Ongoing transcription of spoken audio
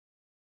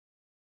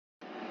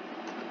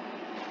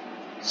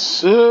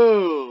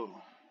So,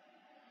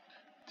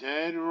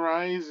 Dead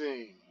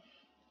Rising.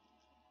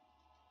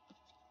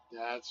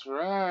 That's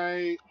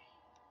right.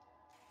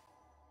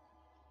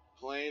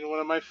 Playing one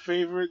of my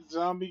favorite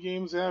zombie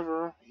games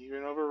ever,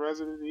 even over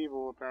Resident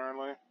Evil,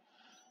 apparently.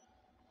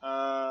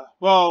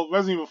 Well,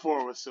 Resident Evil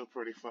 4 was still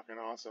pretty fucking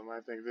awesome. I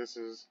think this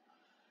is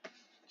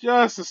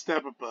just a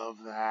step above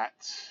that.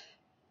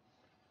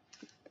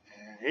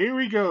 And here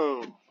we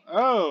go.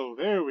 Oh,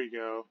 there we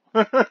go.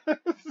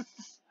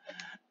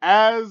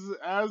 as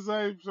I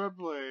start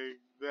playing,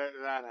 that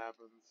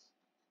happens.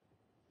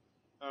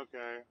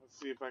 Okay, let's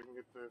see if I can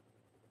get the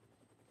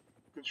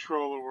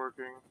controller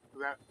working.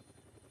 That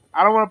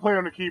I don't want to play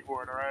on the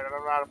keyboard, alright? I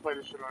don't know how to play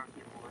this shit on the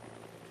keyboard.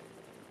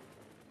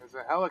 There's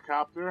a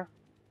helicopter.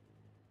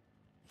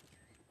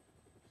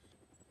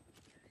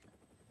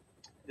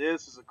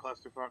 This is a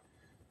clusterfuck.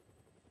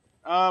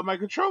 My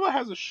controller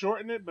has a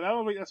short in it, but I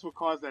don't think that's what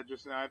caused that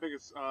just now. I think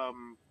it's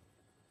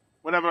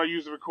whenever I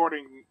use the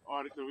recording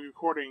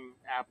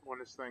app on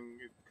this thing,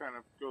 it kind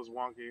of goes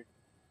wonky.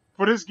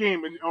 For this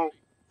game,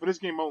 for this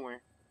game only.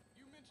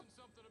 You mentioned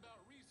something about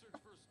research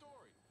for a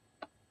story.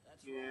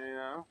 That's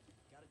Yeah. right.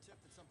 Got a tip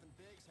that something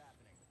big's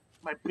happening.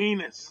 My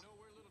penis. In a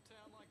nowhere little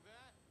town like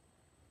that?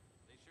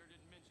 They sure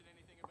didn't mention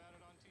anything about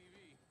it on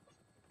TV.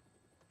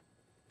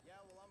 Yeah,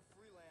 well, I'm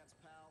freelance,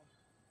 pal.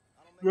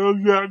 I don't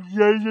make Yeah.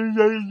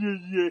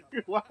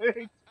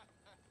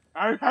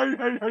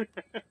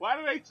 Why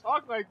do they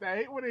talk like that? I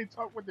hate when they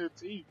talk with their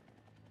teeth.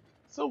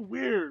 It's so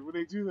weird when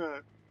they do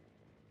that.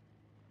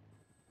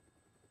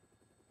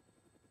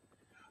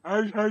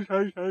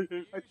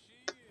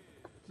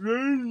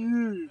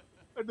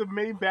 Like the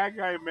main bad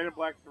guy in Men in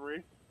Black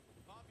 3.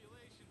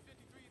 Population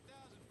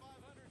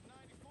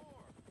 53,594.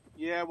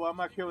 Yeah, well, I'm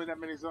not killing that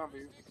many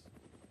zombies.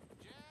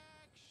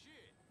 Jack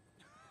shit.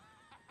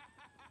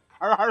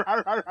 Arr, arr,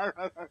 arr, arr, arr,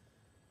 arr.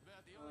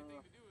 About the only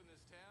thing to do in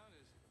this town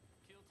is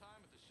kill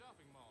time at the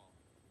shopping mall.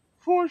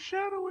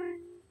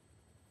 Foreshadowing.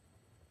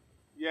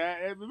 Yeah,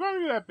 it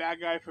reminded me of that bad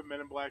guy from Men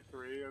in Black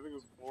 3. I think it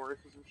was Boris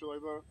or some shit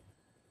like that.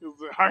 It was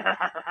like, What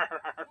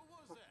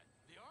was that?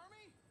 The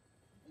army?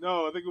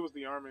 No, I think it was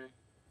the army.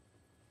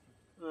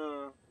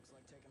 Looks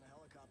like taking a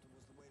helicopter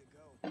was the way to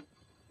go.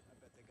 I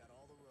bet they got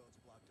all the roads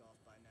blocked off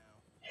by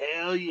now.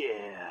 Hell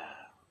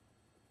yeah.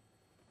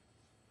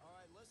 All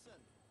right, listen.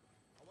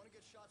 I want to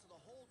get shots of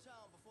the whole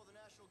town before the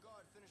National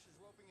Guard finishes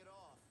roping it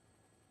off.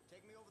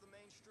 Take me over the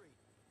main street.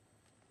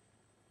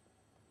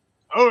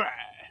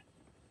 Alright.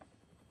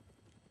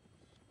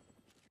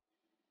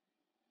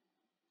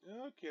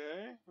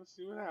 Okay, let's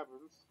see what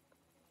happens.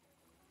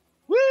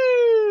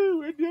 Woo!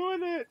 We're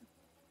doing it!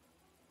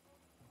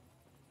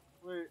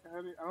 Wait, I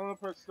don't know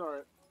if I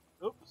start.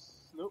 Oops,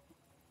 nope.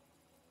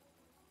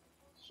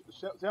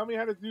 Tell me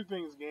how to do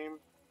things, game.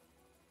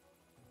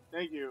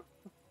 Thank you.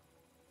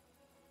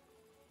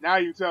 Now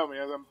you tell me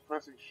as I'm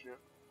pressing shit.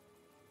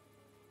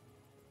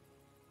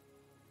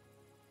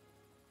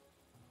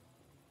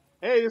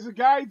 Hey, there's a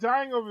guy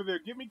dying over there.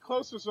 Get me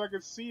closer so I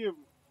can see him.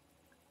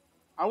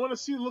 I want to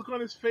see the look on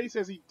his face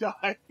as he dies.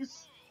 What is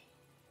that?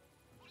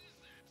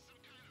 Some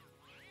kind of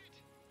riot?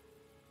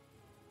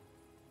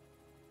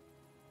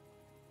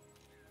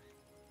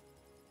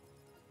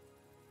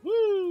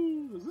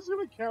 Woo! Is this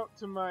gonna count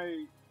to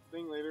my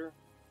thing later?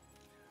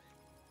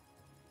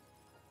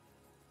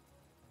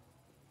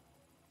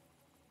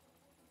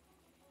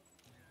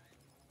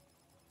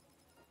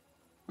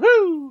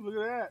 Woo! Look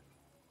at that.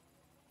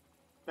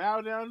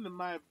 Bow down to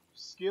my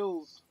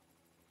skills.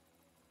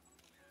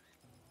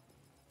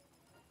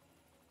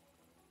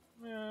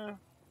 Yeah,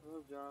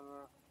 no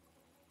genre.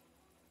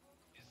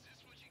 Is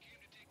this what you came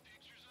to take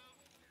pictures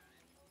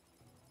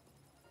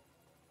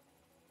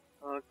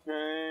of?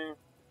 Okay.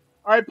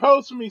 Alright,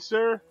 pose for me,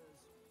 sir.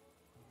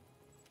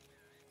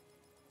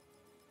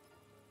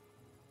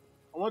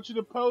 I want you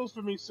to pose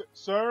for me,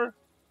 sir.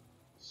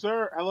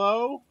 Sir,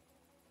 hello?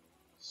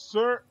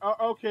 Sir,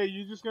 okay,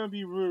 you're just gonna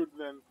be rude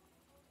then.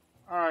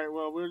 Alright,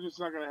 well, we're just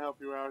not gonna help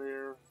you out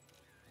here.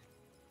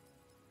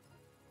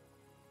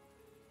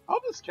 I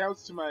hope this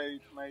counts to my... Check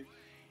that out.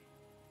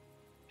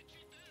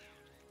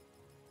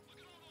 Look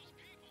at all those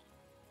people.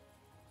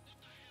 What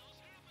the hell's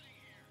happening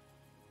here?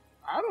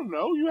 I don't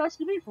know, you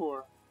asking me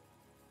for.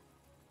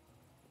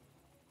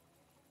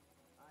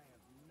 I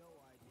have no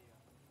idea.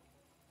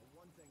 But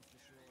one thing's for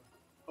sure.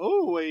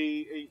 Oh,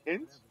 a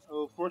hint?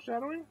 Oh,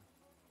 foreshadowing?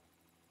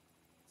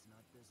 It's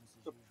not business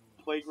as The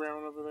usual.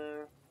 playground over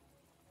there.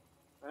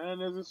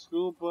 And there's a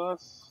school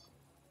bus.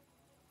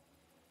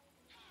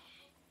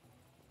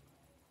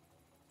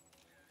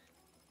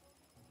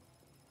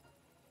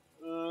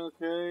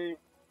 Okay.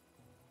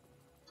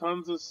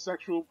 Tons of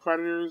sexual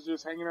predators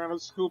just hanging out on a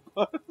school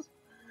bus.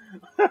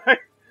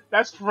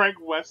 That's Frank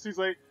West. He's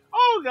like,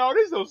 oh no,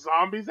 there's no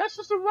zombies. That's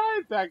just a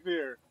riot back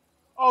there.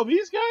 Oh,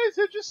 these guys,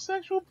 they're just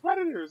sexual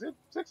predators. They're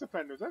sex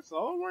offenders. That's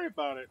all. Don't worry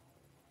about it.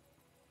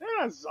 They're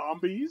not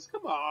zombies.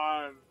 Come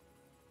on.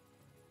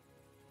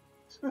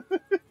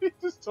 He's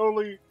just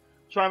totally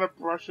trying to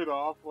brush it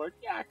off. Like,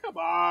 yeah, come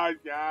on,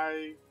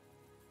 guy.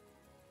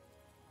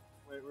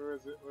 Wait, it? Where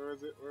is it? Where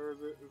is it? Where is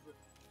it? Is it?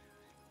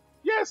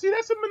 Yeah, see,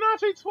 that's a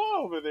Menage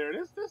 12 over there.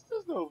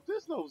 There's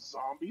no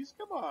zombies.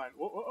 Come on.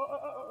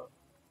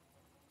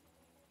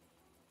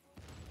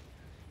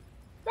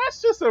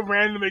 That's just a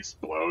random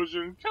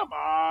explosion. Come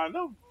on.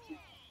 No.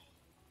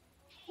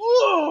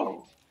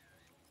 Whoa!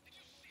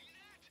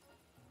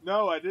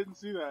 No, I didn't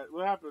see that.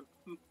 What happened?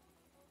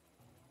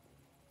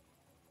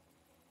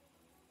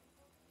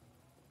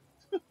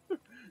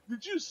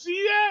 Did you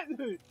see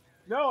that?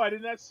 No, I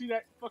did not see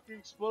that fucking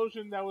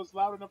explosion that was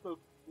loud enough to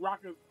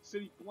rock a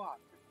city block.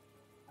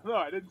 No,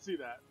 I didn't see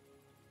that.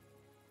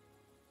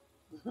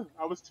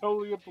 I was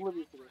totally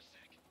oblivious to this.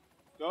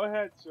 Go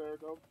ahead, sir.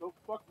 Don't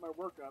fuck my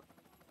work up.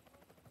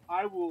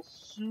 I will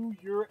sue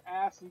your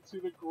ass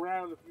into the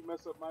ground if you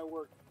mess up my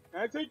work.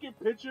 Can I take your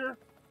picture?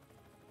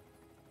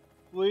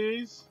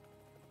 Please?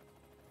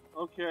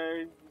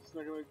 Okay. He's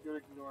not gonna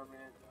ignore me.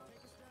 Take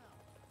us down.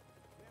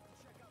 We have to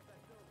check out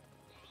that building.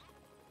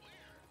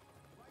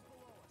 Right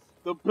below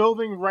us. The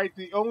building right,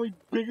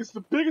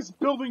 the biggest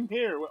building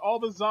here with all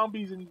the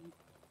zombies and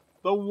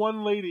the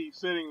one lady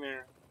sitting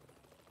there.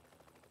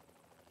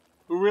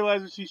 Who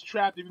realizes she's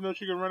trapped even though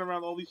she can run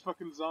around all these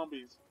fucking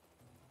zombies.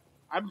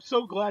 I'm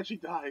so glad she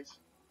dies.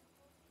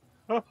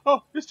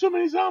 Oh, there's too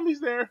many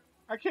zombies there.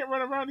 I can't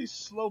run around these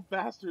slow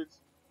bastards.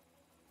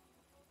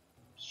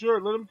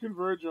 Sure, let them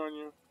converge on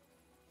you.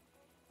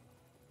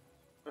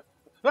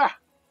 Ah!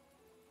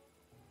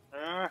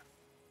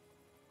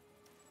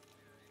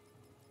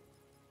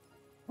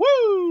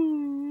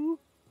 Woo!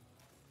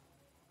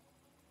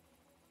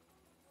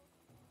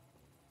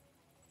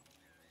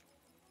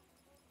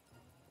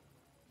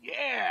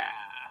 Yeah!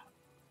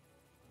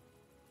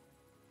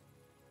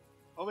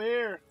 Over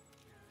here.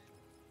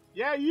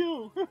 Yeah,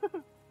 you! Help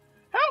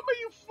me,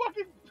 you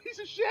fucking piece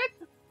of shit!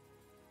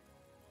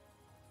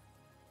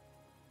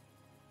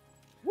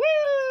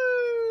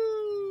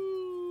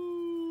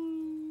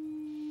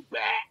 Woo!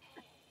 Back!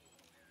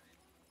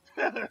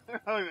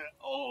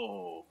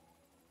 Oh!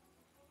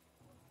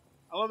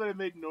 I love that it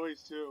made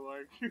noise too,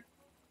 like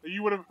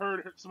you would have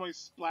heard somebody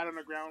splat on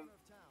the ground.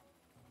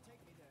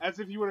 As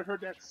if you would have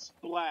heard that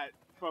splat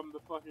from the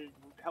fucking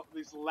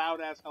these loud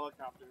ass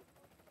helicopters.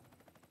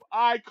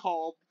 I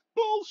call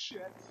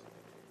bullshit.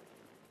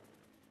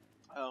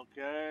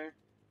 Okay.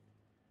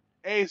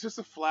 Hey, it's just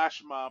a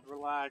flash mob.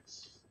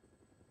 Relax.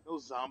 No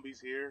zombies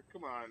here.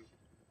 Come on.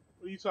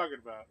 What are you talking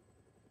about?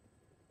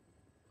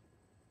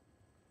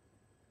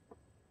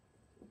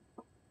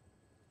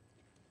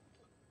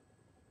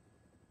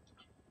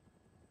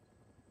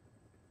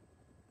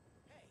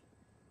 Hey,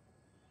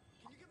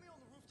 can you get me on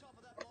the rooftop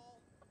of that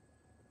mall?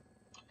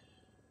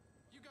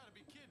 You gotta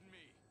be kidding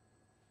me.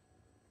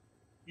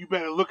 You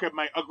better look at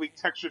my ugly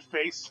textured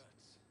face.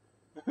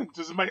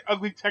 Does my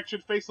ugly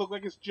textured face look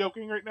like it's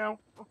joking right now?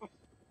 Alright,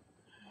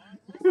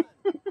 listen.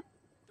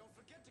 Don't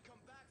forget to come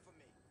back for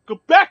me. Go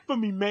back for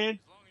me, man!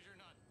 As long as you're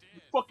not dead,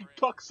 You fucking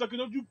Frank. cocksucker,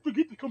 don't you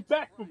forget to come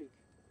back for me!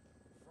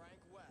 Frank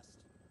West.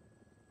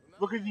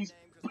 Remember Look at that these. name,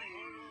 'cause the whole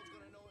world's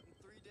gonna know it in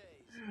 3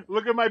 days.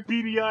 Look at my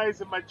beady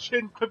eyes and my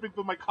chin clipping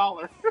through my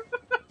collar.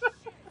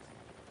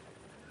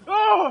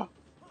 Oh!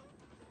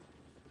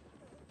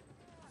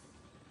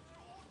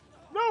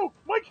 No!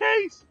 My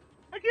case!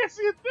 I can't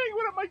see a thing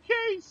without my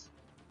case!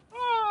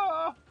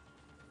 Ah!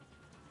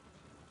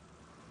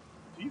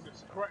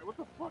 Jesus Christ, what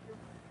the fuck?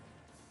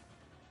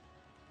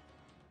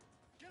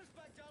 Get us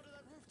back down to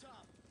that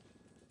rooftop.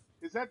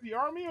 Is that the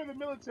army or the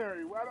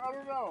military? I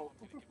don't know.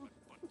 Gonna get my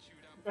butt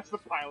chewed out for That's the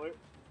this one. pilot.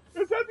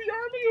 Is that the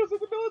army or is it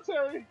the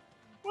military?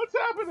 What's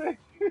happening?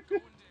 Going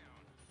down.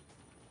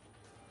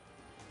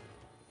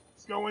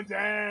 It's going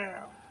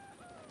down.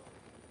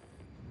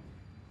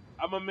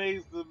 I'm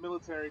amazed the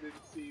military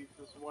didn't see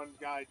this one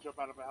guy jump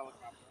out of a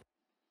helicopter.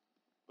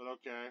 But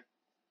okay.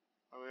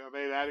 Are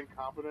they that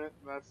incompetent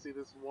not to see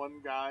this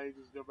one guy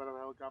just jump out of a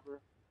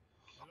helicopter?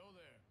 Hello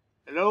there.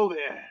 Hello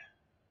there.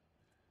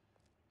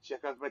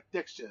 Check out my You're the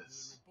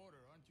textures. reporter,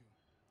 aren't you?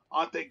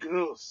 Aren't they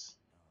gross?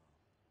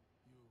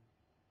 You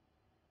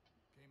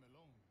came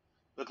alone.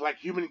 Look like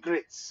human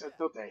grits, Yeah,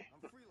 don't they? I'm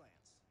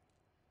freelance.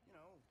 You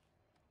know,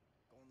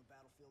 go on the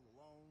battlefield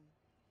alone,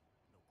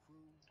 no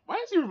crew. Why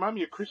does he remind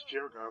me of Chris So,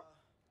 Jericho?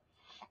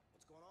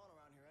 what's going on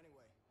around here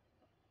anyway?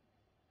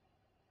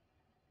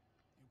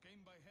 You came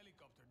by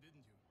helicopter,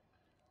 didn't you?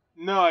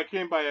 No, I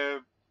came by a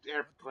What did you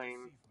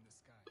airplane, see from the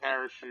sky?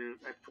 parachute.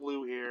 I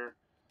flew here.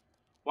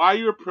 Why are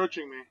you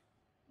approaching me?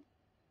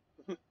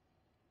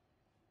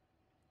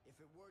 If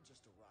it were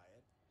just a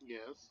riot,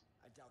 Yes.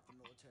 I doubt the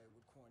military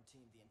would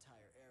quarantine the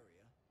entire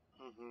area.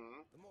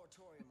 Mm-hmm. The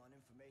moratorium on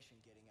information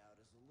getting out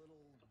is a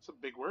little That's a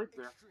big word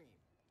there. extreme,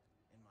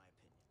 in my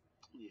opinion.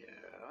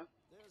 Yeah.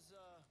 There's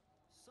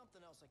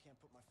something else I can't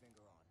put my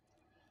finger on.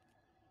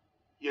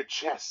 Your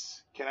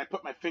chest. Can I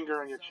put my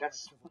finger on your Doesn't sound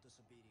chest? like civil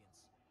disobedience.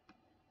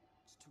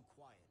 It's too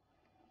quiet.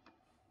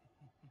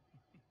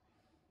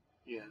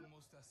 Yeah.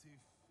 Almost as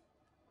if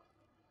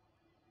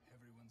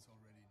everyone's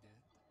already dead.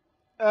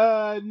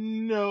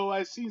 No.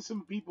 I've seen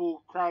some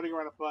people crowding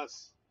around a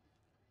bus.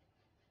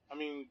 I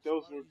mean, So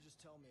those why don't were you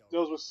just tell me those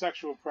already? were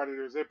sexual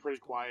predators. They're pretty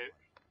What's going quiet.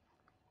 on?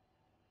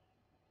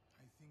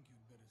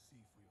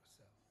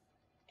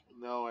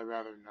 No, I'd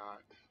rather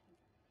not.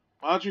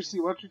 Why don't you see?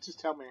 Why don't you just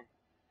tell me?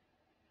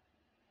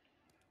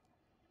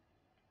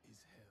 Is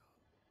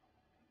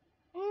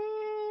hell.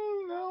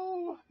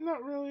 No,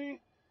 not really.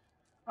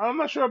 I'm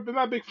not sure. I'm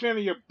not a big fan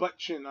of your butt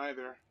chin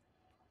either,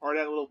 or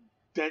that little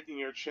dent in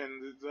your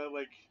chin. Is that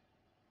like?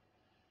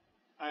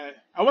 I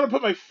want to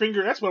put my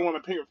finger. That's what I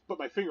want to put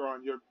my finger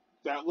on.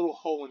 That little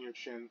hole in your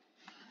chin.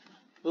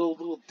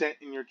 Little dent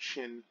in your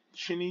chin.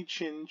 Chinny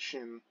chin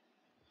chin.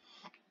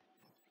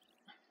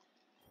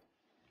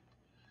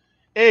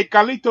 Hey,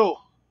 Carlito.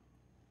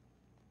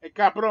 Hey,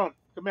 cabron.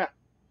 Come here.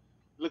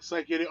 Looks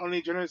like you're the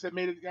only journalist that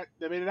made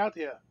it out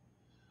here.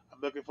 I'm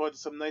looking forward to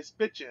some nice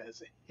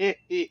pictures.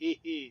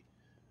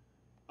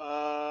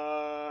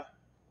 uh,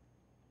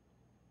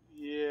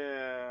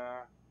 yeah.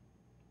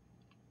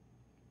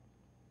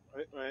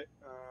 Wait.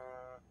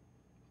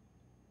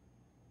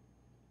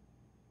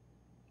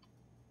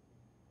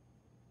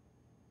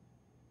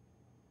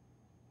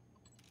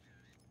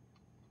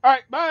 All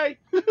right, bye.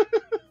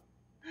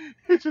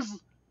 It just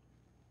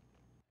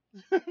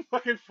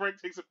fucking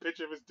Frank takes a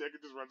picture of his dick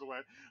and just runs away.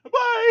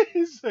 Bye.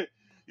 He's like,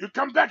 you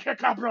come back here,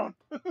 cabron.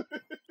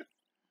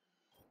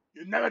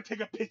 You never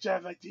take a picture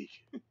of my dick.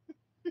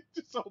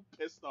 Just so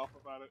pissed off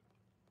about it.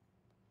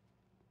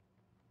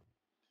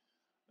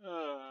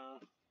 Uh,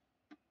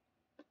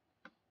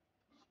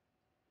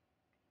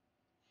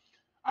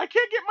 I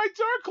can't get my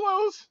door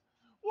closed.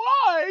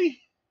 Why?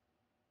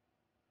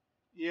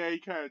 Yeah, you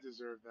kind of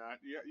deserve that.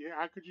 Yeah.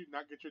 How could you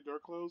not get your door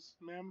closed,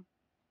 ma'am?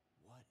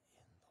 What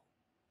in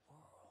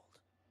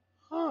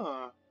the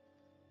world? Huh?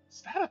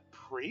 Is that a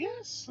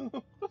Prius?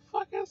 What the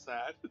fuck is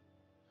that?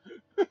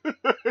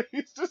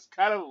 He's just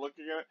kind of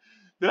looking at it.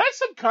 Did I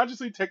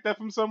subconsciously take that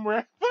from somewhere?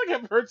 I feel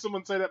like I've heard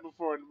someone say that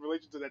before in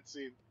relation to that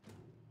scene.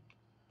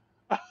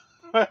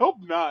 I hope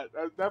not.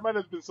 That might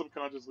have been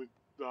subconsciously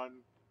done.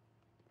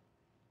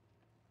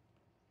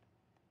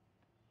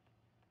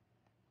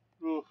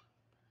 Oof.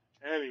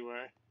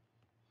 Anyway.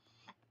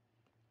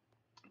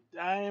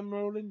 I am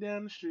rolling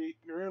down the street,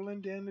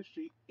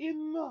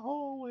 in the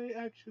hallway,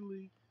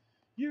 actually.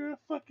 You're a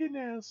fucking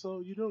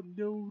asshole. You don't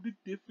know the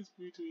difference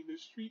between the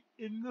street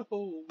and the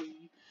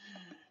hallway.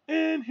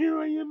 And here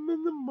I am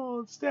in the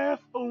mall, staff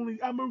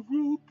only. I'm a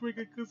rule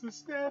breaker because it's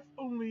staff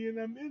only, and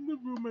I'm in the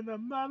room and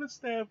I'm not a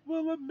staff.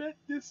 Well, I met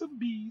this some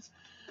bees.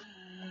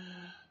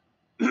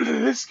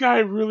 This guy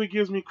really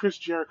gives me Chris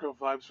Jericho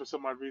vibes for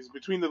some odd reason.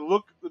 Between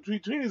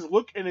his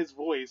look and his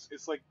voice,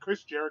 it's like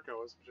Chris Jericho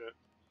or some shit.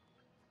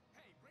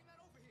 Hey, bring that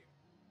over here.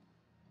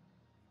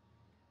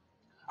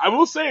 I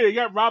will say they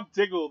got Rob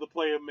Diggle to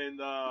play him in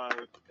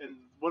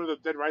one of the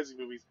Dead Rising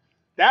movies.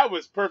 That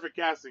was perfect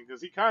casting because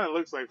he kind of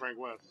looks like Frank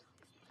West,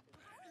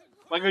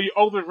 like an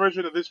older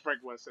version of this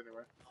Frank West,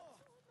 anyway.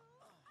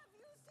 Have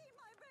you seen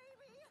my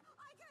baby?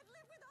 I can't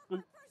live without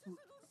my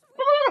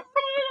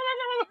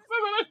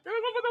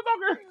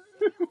precious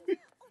little sweet.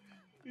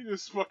 He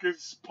just fucking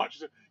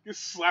punches her,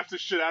 just slaps the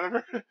shit out of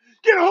her.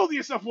 Get a hold of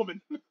yourself,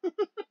 woman!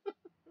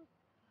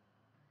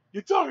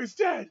 Your dog is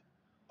dead!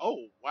 Oh,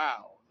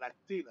 wow,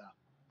 Latina.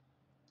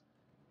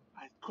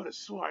 I could have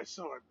swore I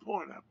saw her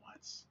porn that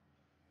once.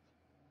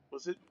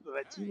 Was it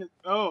Latina?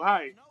 Oh,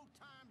 hi. No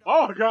time to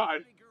Oh, play God.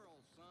 pretty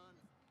girls, son.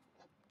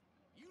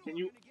 Can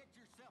you... Looking to get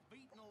yourself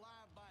eaten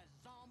alive by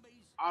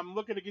zombies? I'm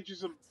looking to get you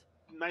some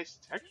nice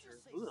texture.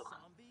 Ugh.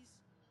 Zombies?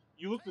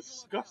 You look Take a look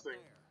out disgusting.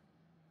 there.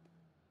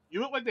 You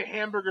look like the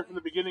hamburger from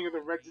the beginning of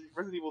the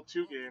Resident Evil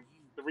 2 game,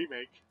 the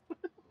remake.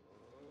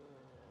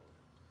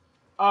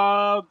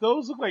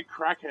 Those look like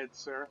crackheads,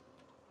 sir.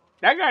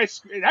 That guy's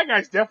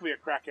definitely a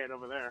crackhead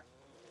over there.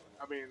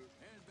 I mean,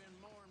 There's been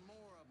more and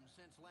more of them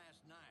since last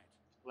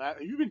night.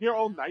 have you been here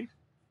all night?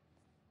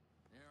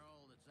 They're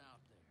all that's out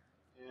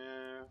there.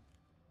 Yeah.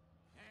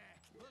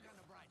 Look on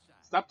the bright side.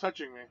 Stop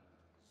touching me.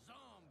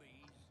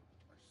 Zombies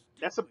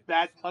are That's a stupid,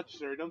 bad son. touch,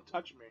 sir. Don't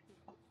touch me.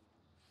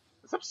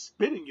 Stop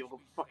spitting, you little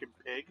fucking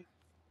pig.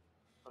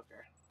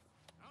 Okay.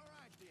 All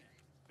right then.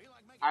 Feel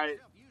like making I-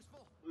 yourself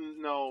useful?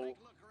 No. Take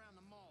a look around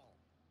the mall.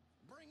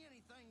 Bring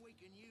anything we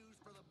can use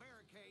for the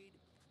barricade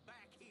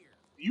back here.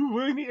 You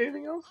really need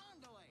anything else?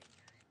 Andale.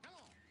 Come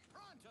on,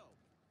 pronto.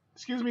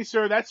 Excuse me,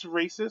 sir. That's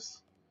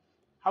racist.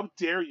 How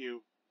dare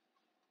you?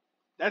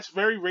 That's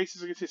very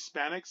racist against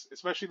Hispanics,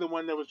 especially the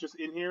one that was just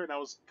in here and I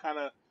was kind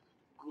of,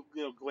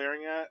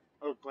 glaring at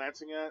or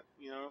glancing at.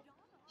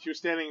 She was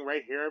standing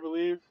right here, I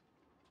believe,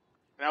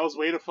 and I was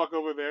way the fuck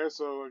over there.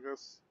 So I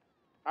guess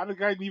how did the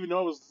guy even know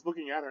I was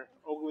looking at her,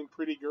 ogling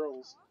pretty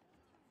girls?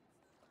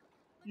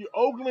 You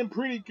ogling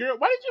pretty girl.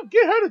 Why did you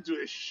get her to do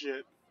this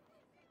shit?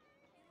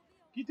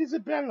 Get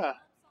Isabella.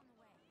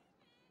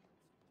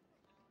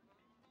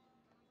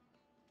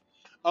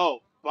 Oh,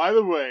 by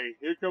the way,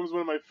 here comes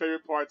one of my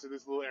favorite parts of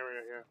this little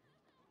area here.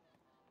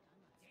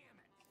 Damn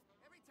it.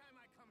 Every time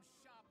I come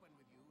shopping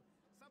with you,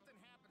 something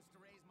happens to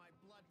raise my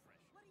blood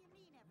pressure. What do you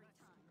mean every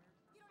time?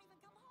 You don't even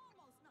come home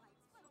most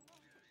nights, let alone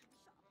take me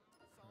shopping.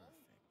 So,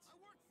 I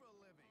work for a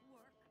living.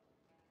 Work?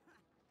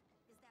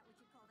 Is that what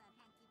you call that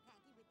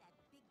hanky-panky with that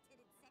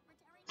big-titted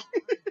secretary?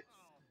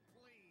 Oh,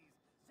 please.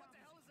 What the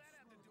hell does that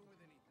have to do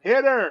with anything?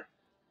 Hit her.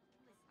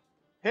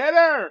 Hit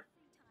her!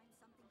 Every time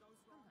something goes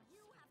wrong,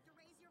 you have to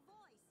raise your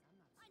voice.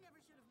 I never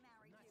should have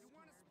married You you.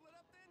 want to split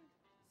up then?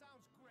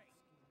 Sounds great.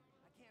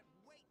 I can't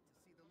wait to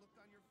see the look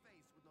on your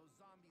face when those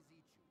zombies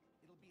eat you.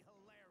 It'll be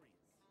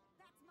hilarious.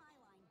 That's my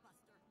line,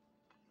 Buster.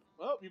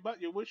 Well,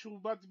 your wish was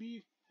about to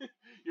be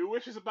your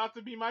wish is about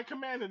to be my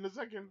command in a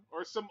second,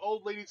 or some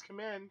old lady's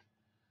command.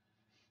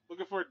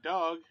 Looking for a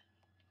dog.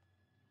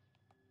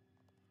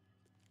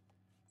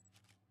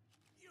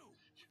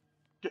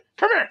 You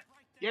Come here,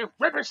 right there. you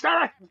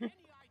whippersnapper! Have any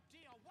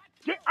idea what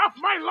Get you're off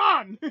my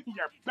lawn, you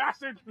Why did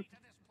bastard! summon me to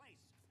this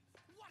place?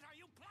 What are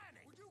you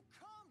planning? Would you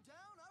calm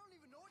down? I don't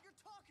even know what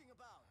you're talking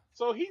about.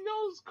 So he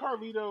knows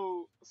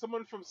Carlito,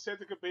 someone from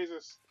Santa Cabeza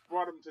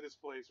brought him to this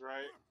place,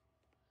 right?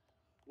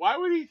 Why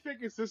would he think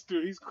it's this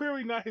dude? He's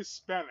clearly not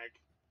Hispanic.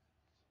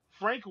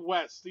 Frank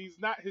West, he's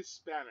not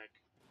Hispanic.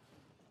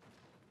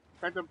 In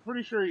fact, I'm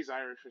pretty sure he's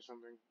Irish or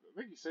something. I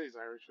think he said he's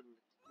Irish in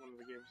one of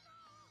the games.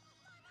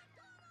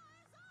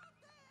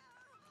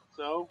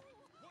 So,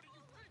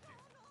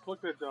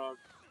 fuck that dog.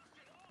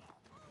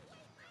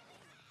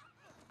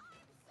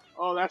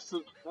 Oh, that's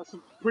some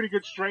pretty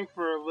good strength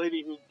for a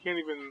lady who can't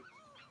even.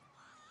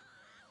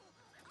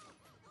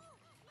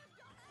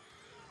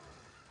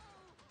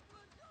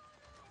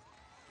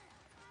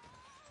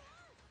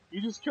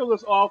 You just killed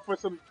us all for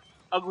some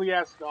ugly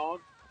ass dog.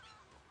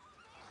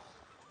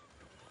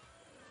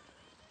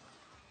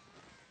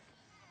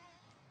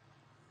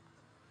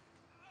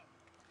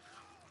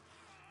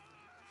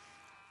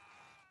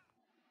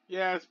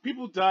 Yeah,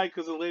 people died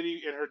because of a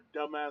lady and her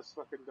dumbass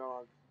fucking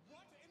dog.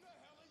 What in the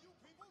hell are you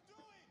people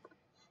doing?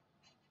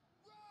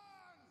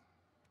 Run!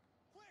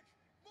 Quick,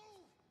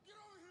 move! Get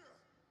over here!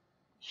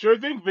 Sure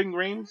thing, Ving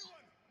Rhames.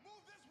 Everyone,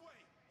 move this way!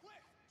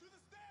 Quick, to the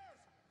stairs!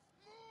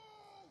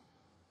 Move!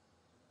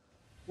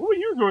 What were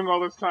you doing all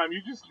this time?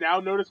 You just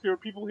now noticed there were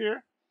people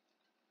here?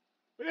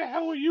 Where the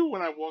hell were you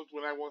when I walked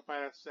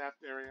by that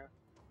staffed area?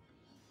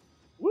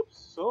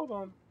 Whoops, hold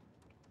on.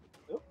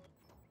 Nope.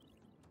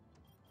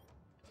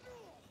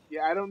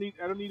 Yeah, I don't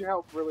need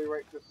help really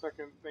right this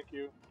second. Thank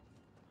you.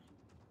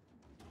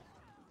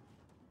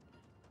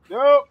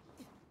 Nope.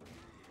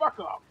 Fuck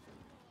off.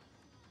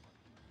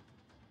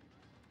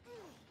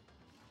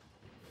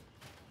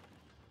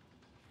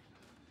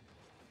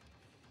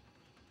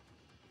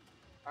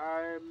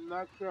 I'm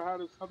not sure how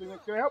this something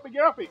that's gonna help me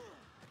get off me.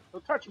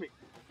 Don't touch me.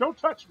 Don't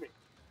touch me.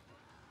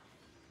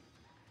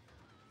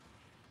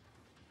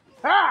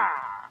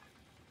 Ha!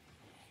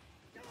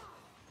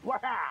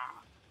 Waha!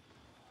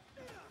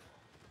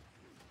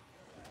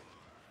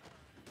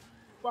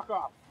 Fuck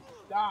off.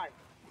 Die.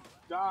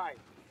 Die.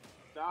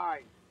 Die.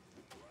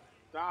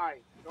 Die.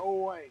 Go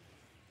away.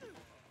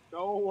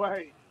 Go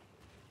away.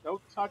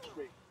 Don't touch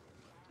me.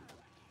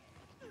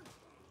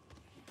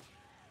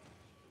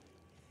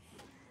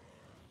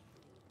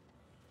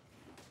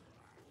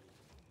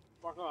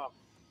 Fuck off.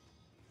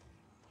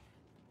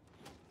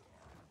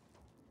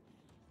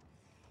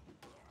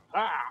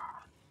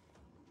 Ah!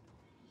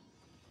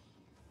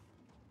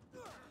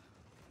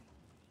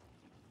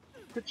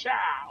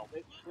 Ka-chow,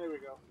 bitch. There we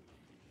go.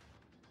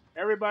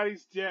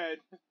 Everybody's dead.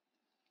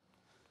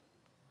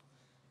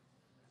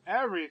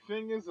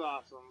 Everything is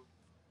awesome.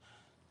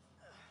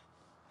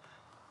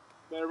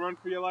 Better run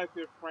for your life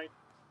there, Frank.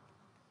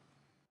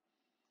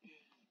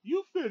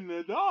 You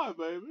finna die,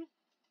 baby.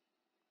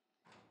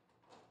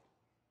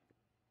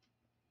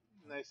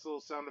 Nice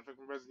little sound effect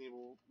from Resident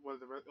Evil, one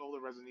of the older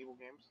Resident Evil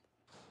games.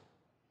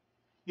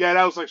 Yeah,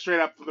 that was like straight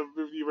up from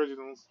the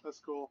originals. That's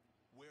cool.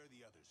 Where are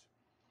the others?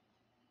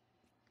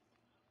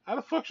 How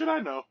the fuck should I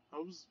know?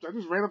 I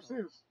just ran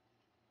upstairs.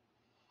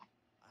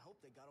 I hope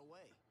they got away.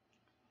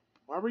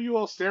 Why were you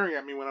all staring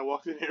at me when I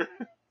walked in here?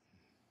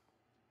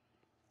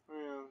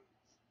 Yeah.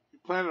 You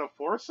planning a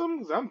foursome?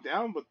 'Cause I'm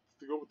down, but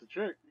to go with the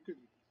chick,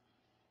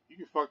 you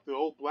can fuck the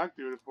old black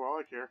dude for all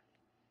I care.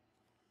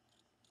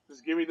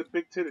 Just give me the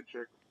big titted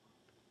chick.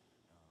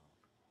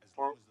 As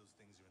Or- long as those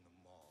things are in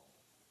the mall,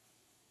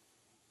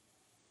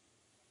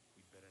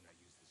 we better not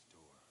use this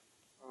door.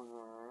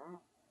 Uh-huh.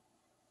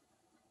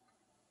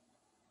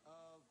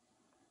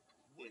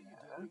 What are you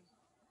Yeah. doing?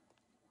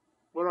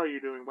 What are you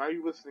doing? Why are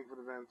you listening for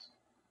the vents?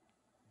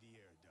 The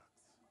air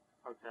ducts.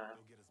 Okay.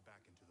 They'll get us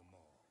back into the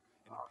mall.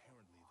 And Oh.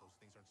 apparently those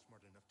things aren't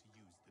smart enough to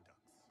use the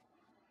ducts.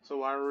 So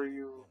why So were they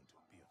you?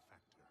 won't be a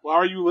factor. Why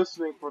are you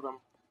listening for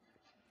them?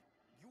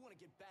 You want to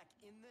get back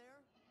in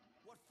there?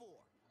 What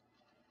for?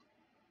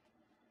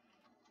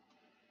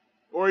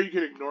 Or you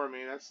could ignore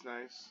me. That's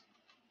nice.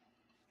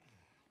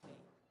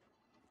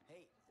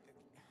 Hey,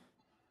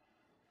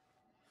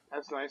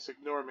 That's nice.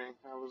 Ignore me.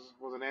 I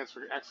wasn't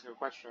asking a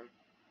question.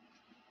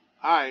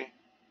 Hi.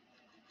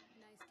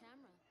 Nice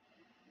camera.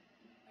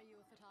 Are you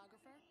a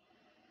photographer?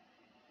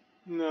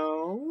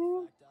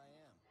 No. in fact,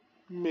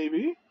 I am.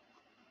 Maybe.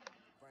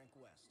 Frank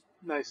West.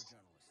 Nice.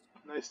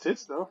 Journalist. Nice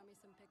tits though. Show me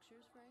some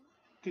pictures, Frank.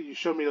 Could you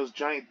show me those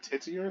giant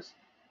tits of yours?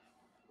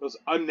 Those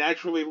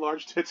unnaturally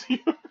large tits of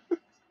yours?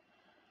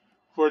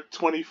 For a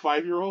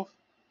 25-year-old?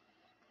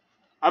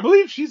 I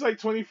believe she's like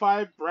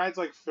 25, Brad's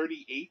like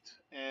 38,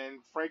 and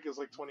Frank is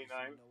like 29.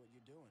 You know what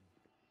you're doing.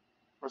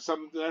 or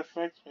something to that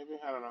effect. Maybe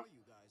I don't Who know. are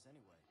you guys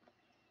anyway?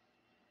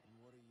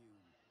 And what are you?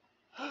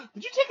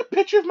 Did you take a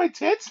picture of my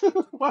tits I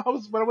took while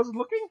that when I wasn't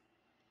picture.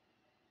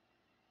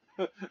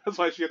 looking? That's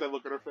why she had that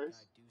look on her That face.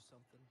 guy do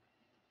something?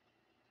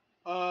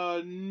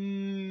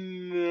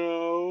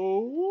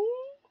 No.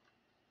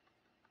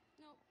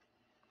 No,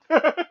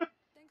 that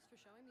thanks for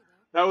showing me,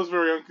 though.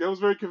 that was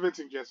very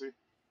convincing, Jesse.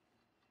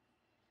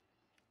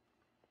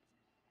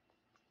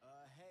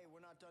 Hey, we're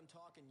not done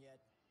talking yet.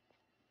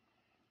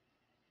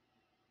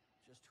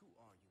 Just who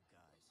are you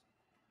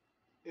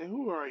guys? And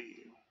who are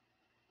you?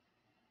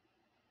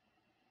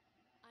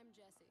 I'm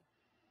Jesse.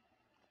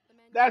 The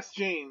man you That's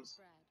saw earlier was James.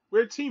 Brad.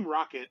 We're Team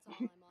Rocket.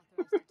 That's all I'm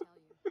authorized to tell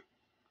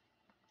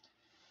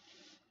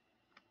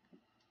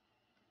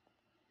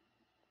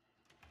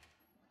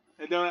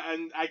you.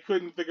 And I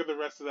couldn't think of the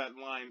rest of that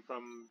line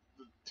from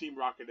the Team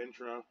Rocket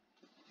intro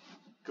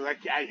because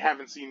I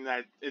haven't seen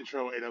that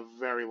intro in a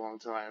very long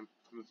time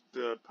from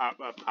the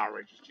Power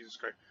Rangers. Jesus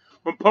Christ,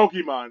 from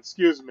Pokemon.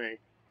 Excuse me.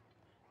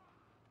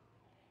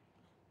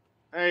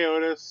 Hey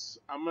Otis,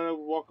 I'm gonna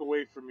walk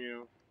away from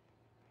you.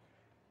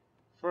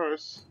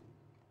 First,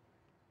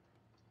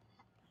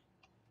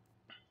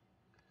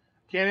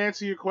 can't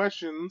answer your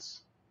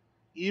questions.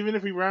 Even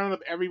if we rounded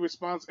up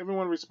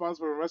everyone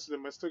responsible and arrested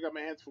them, I still got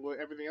my hands full of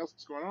everything else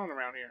that's going on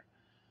around here.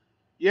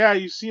 Yeah,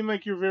 you seem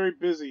like you're very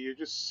busy. You're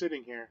just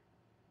sitting here.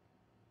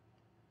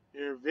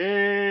 You're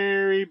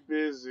very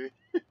busy.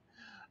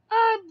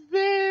 I'm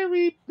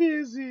very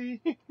busy.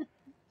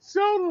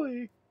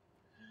 Totally.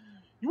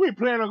 You ain't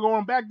planning on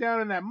going back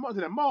down in to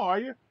that mall, are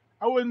you?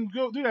 I wouldn't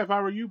go do that if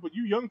I were you, but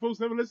you young folks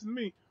never listen to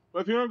me.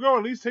 But if you're gonna go,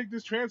 at least take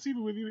this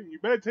transceiver with you. You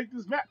better take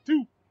this map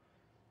too.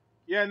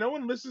 Yeah, no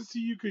one listens to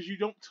you because you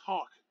don't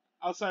talk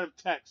outside of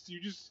text.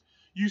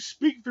 You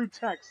speak through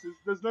text.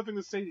 There's nothing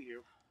to say to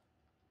you.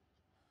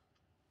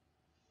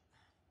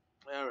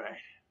 All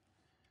right.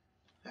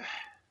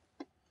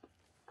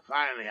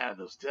 Finally out of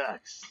those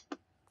ducks.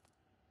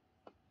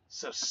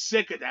 So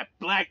sick of that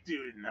black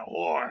dude and the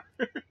whore.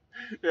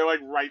 They're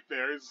like right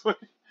there. It's like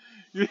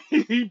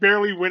he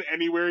barely went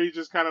anywhere. He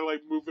just kind of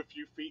like moved a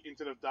few feet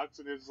into the ducks,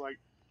 and it's like,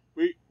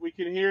 we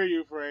can hear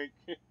you, Frank.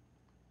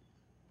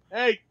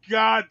 Hey,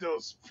 God,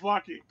 those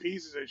fucking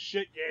pieces of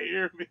shit can't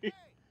hear me. Hey,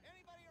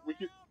 anybody We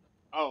can.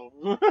 around?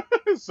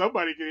 Oh,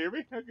 somebody can hear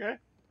me. Okay.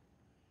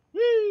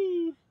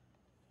 Woo!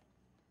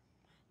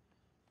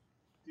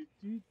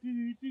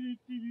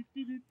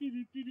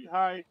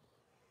 Hi.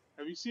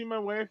 Have you seen my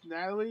wife,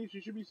 Natalie?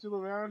 She should be still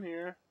around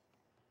here.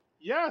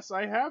 Yes,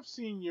 I have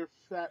seen your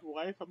fat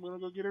wife. I'm gonna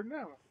go get her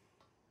now.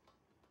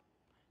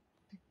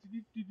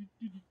 Mister,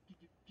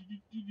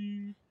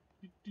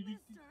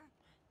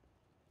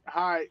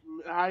 Hi,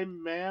 hi,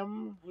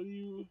 ma'am. What are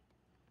you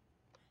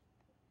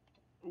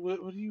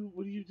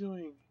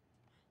doing?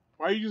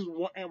 Why are you just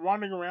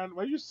wandering around?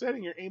 Why are you just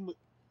sitting here aimless?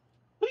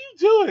 What are you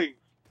doing?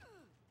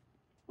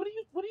 What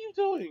are you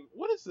doing?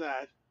 What is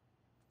that?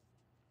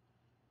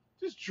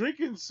 Just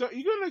drinking. So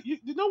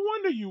no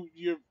wonder you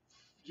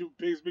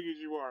big as big as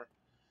you are.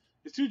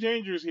 It's too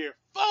dangerous here.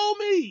 Follow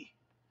me.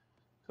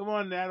 Come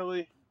on,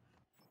 Natalie.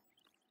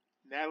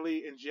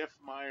 Natalie and Jeff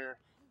Meyer.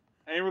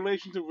 Any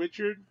relation to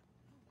Richard?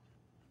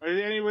 Are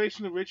there any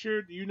relation to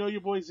Richard? Do you know your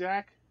boy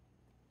Zach?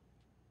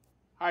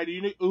 Hi, do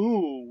you know?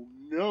 Ooh,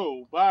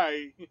 no.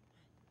 Bye.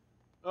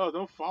 Oh,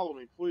 don't follow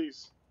me,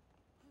 please.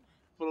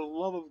 For the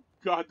love of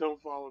God,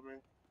 don't follow me.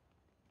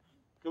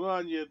 Come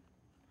on, you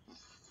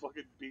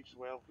fucking beach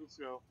whale. Let's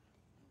go.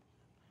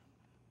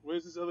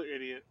 Where's this other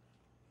idiot?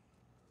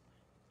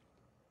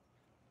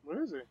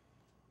 Where is he? Is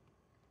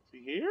he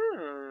here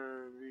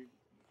or is he?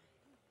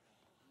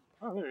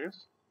 Oh, there he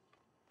is.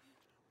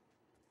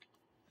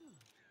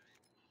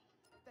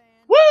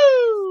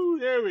 Woo!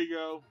 There we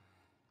go.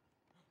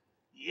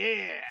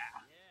 Yeah,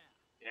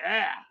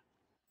 yeah.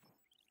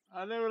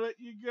 I'll never let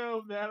you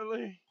go,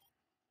 Natalie.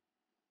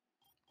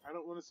 I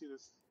don't want to see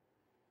this.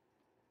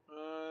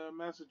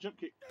 Master jump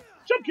kick.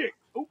 Jump kick.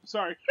 Oh,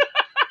 sorry.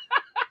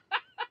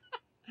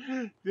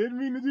 Didn't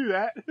mean to do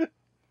that.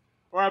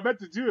 Or I meant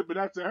to do it, but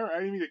not to her. I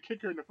didn't mean to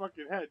kick her in the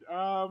fucking head.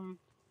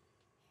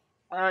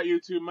 Alright, you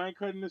two. Mind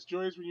cutting this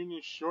joyous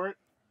reunion short?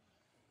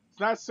 It's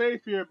not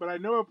safe here, but I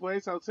know a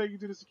place. I'll take you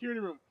to the security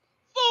room.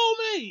 Fool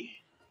me!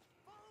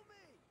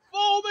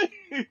 Follow me!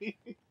 Fool me!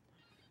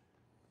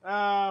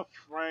 Ah,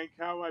 Frank,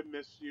 how I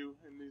missed you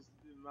in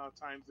our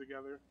times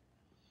together.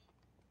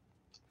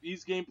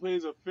 These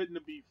gameplays are fitting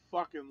to be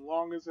fucking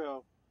long as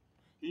hell.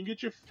 Can you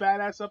get your fat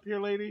ass up here,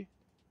 lady?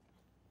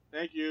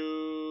 Thank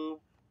you.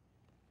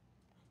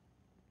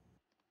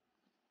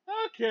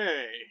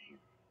 Okay.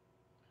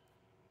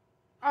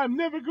 I'm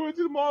never going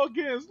to the mall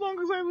again as long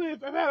as I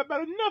live. I've had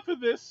about enough of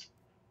this.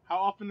 How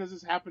often does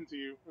this happen to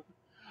you?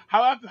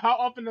 How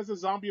often does a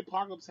zombie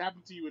apocalypse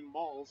happen to you in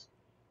malls?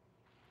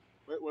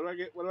 What do I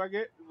get? What do I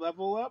get?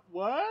 Level up?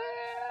 What?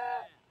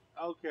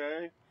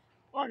 Okay.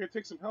 Well, I can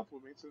take some help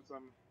with me since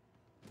I'm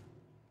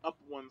up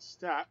one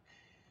stack.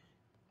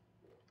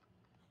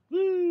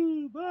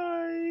 Woo!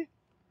 Bye.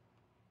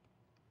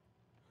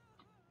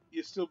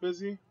 You still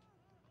busy?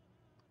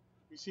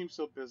 You seem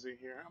so busy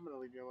here. I'm gonna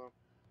leave you alone.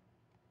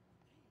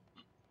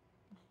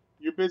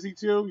 You're busy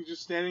too? You're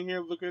just standing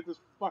here looking at this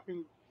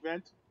fucking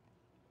vent?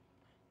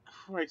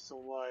 Christ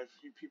alive.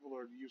 You people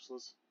are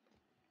useless.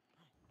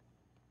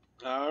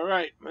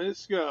 Alright,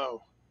 let's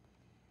go.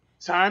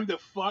 Time to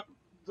fuck.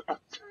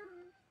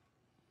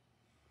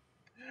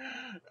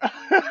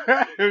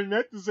 I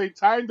meant to say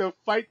time to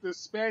fight the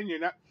Spaniard,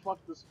 not fuck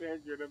the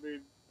Spaniard. I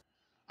mean,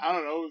 I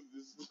don't know.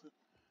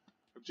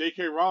 If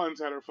J.K. Rowling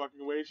had her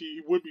fucking way,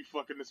 she would be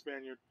fucking the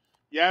Spaniard.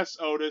 Yes,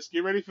 Otis,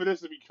 get ready for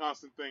this to be a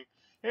constant thing.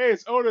 Hey,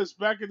 it's Otis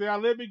back in there.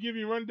 Let me give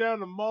you a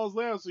rundown of Maul's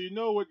so you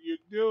know what you're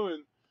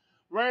doing.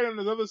 Right on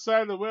the other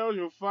side of the well,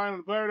 you'll find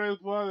the Paradise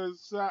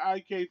Plaza.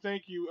 Okay,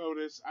 thank you,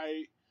 Otis.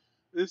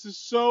 This is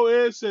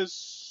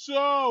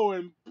so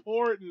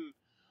important.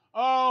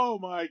 Oh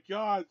my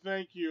God,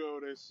 thank you,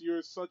 Otis. You're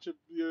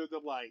a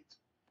delight.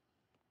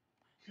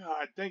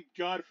 God, thank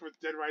God for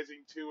Dead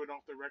Rising 2 and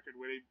Off the Record,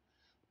 where they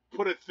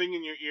put a thing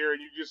in your ear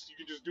and you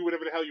can just do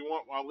whatever the hell you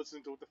want while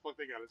listening to what the fuck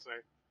they gotta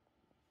say.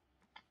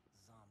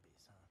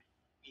 Zombies, huh?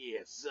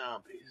 Yeah,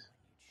 zombies.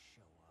 You'd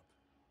show up.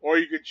 Or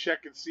you could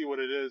check and see what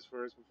it is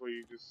first before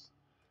you just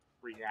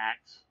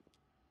react.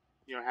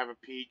 You know, have a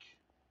peek.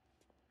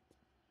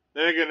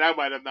 Then again, that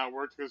might have not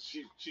worked because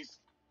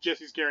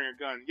Jesse's carrying a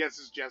gun. Yes,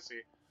 it's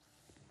Jesse.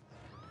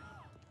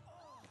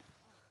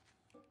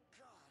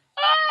 God,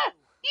 Ah!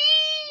 it's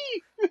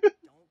Eee! you.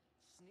 Don't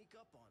sneak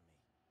up on me.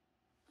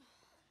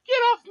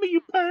 Get off me,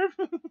 you perv!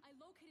 I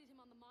located him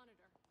on the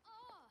monitor.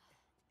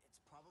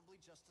 It's probably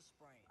just a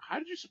sprain. How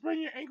did you sprain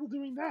your ankle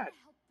doing that?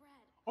 Help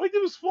Brad. All you did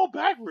was fall He's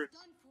backwards.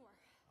 done for.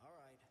 All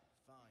right,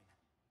 fine.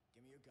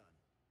 Give me your gun.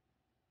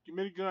 Give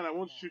me the gun, I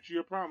won't shoot you,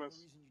 I promise.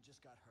 No reason you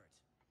just got hurt.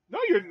 No,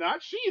 you're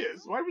not. She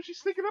is. Why would she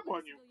sneak it up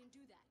on you? Civilian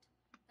do that.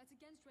 That's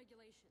against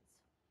regulations.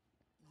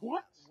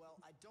 What? Yeah, well,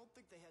 I don't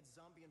think they had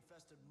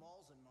zombie-infested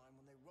malls in mind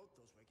when they wrote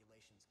those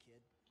regulations, kid.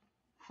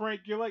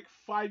 Frank, you're like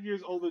 5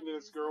 years older than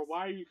this girl.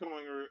 Why are you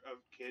calling her a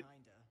kid?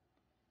 Kinda.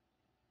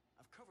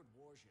 I've covered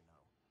wars, you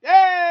know.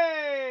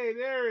 Yay!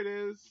 There it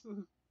is.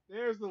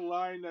 There's the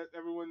line that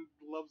everyone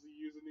loves to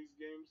use in these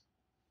games.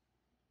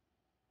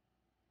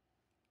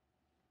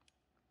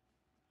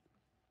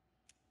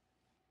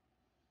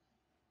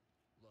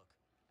 Look,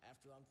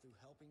 after I'm through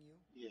helping you,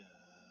 Yeah.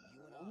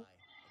 you and I are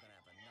gonna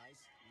have a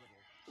nice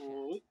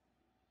little chat.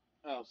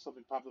 Oh,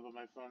 something popped up on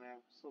my phone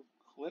now. So,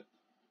 clip?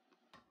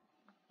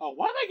 Oh,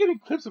 why am I getting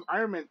clips of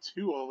Iron Man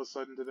 2 all of a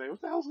sudden today?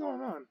 What the hell's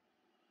going on?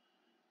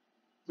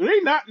 Do they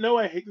not know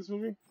I hate this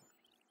movie?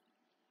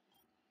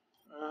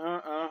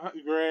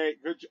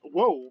 Great. Good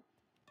Whoa.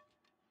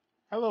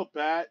 Hello,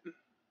 Bat.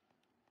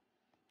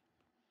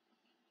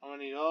 I'm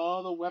gonna need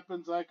all the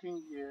weapons I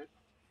can get.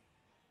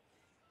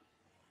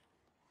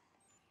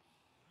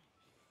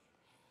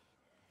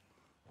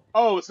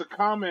 Oh, it's a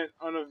comment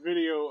on a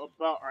video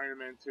about Iron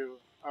Man 2.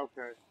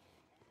 Okay.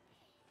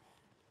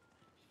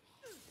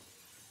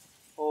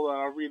 Hold on,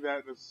 I'll read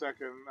that in a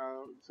second,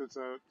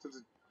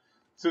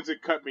 since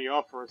it cut me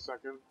off for a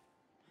second.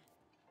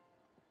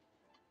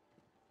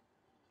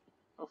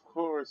 Of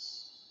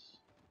course.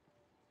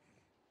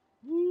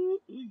 Woo,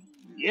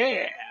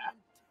 yeah! Fantastic.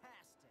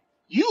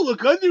 You look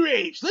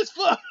underage! Let's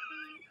fuck!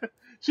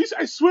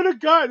 I swear to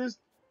God,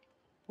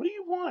 what do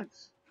you want?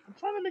 I'm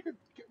trying to make a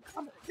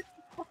comment. Get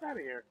the fuck out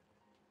of here.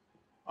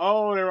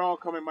 Oh, they're all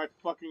coming my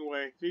fucking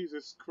way.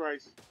 Jesus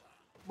Christ.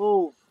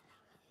 Move.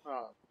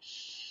 Oh,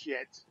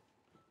 shit.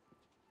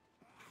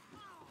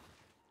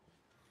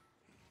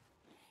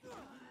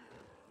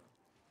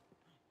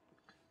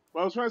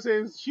 What I was trying to say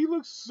is, she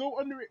looks so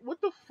underrated. What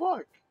the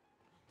fuck?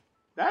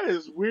 That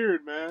is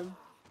weird, man.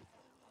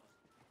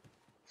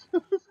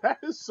 That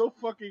is so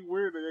fucking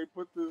weird that they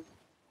put this.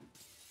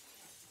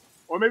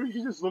 Or maybe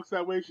she just looks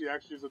that way. She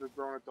actually is a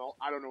grown adult.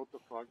 I don't know what the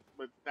fuck.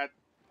 But that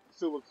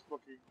still looks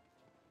fucking.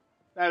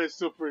 That is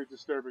still pretty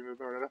disturbing to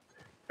throw that up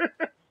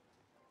there.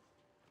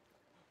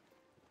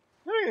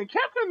 I mean,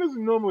 Capcom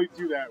doesn't normally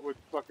do that with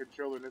fucking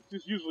children. It's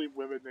just usually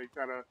women they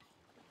kind of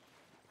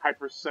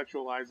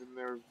hypersexualize in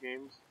their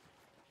games.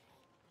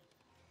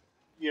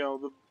 You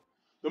know,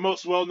 the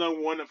most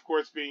well-known one, of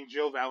course, being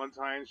Jill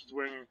Valentine. She's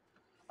wearing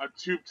a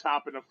tube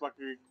top and a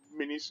fucking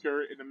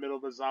miniskirt in the middle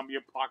of a zombie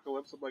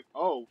apocalypse. I'm like,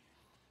 oh,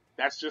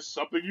 that's just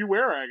something you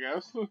wear, I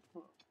guess.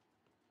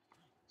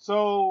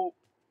 So,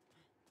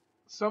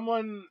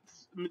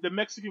 the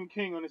Mexican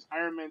King on his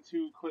Iron Man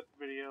 2 clip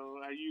video,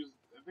 I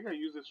think I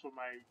used this for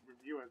my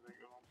review, I think,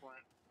 at one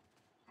point.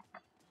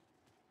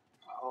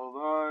 Hold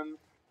on.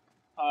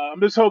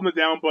 I'm just holding the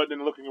down button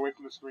and looking away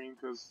from the screen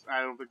because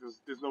I don't think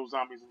there's no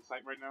zombies in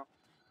sight right now.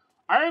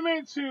 Iron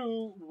Man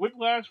 2,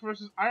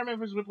 Iron Man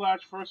vs.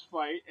 Whiplash first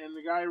fight, and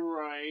the guy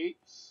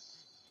writes...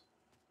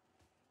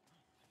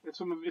 It's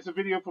a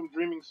video from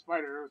Dreaming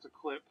Spider, it's a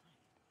clip.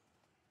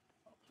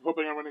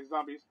 Hoping I'm running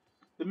zombies.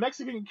 The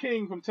Mexican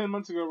King from 10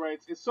 months ago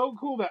writes, "It's so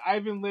cool that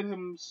Ivan let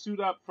him suit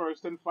up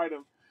first, then fight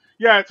him."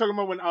 Yeah, talking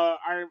about when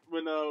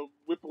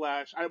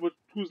Whiplash,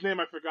 whose name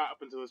I forgot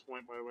up until this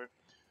point, by the way.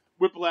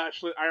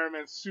 Whiplash let Iron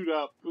Man suit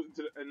up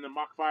in the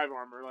Mach 5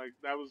 armor. Like,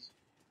 that was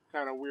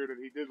kind of weird that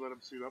he did let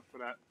him suit up for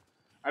that.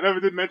 I never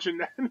did mention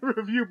that in the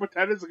review, but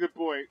that is a good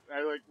point.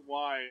 I like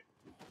why.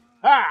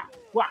 Ha!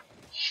 Wha!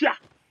 Sha!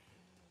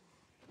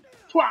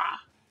 Twa!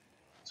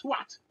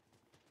 Twat!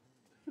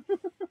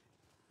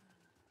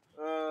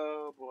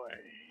 Oh boy.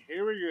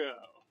 Here we go.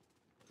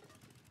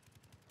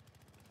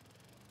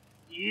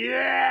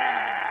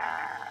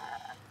 Yeah!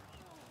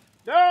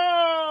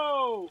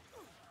 No!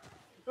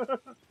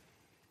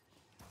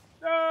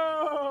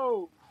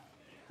 No!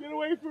 Get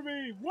away from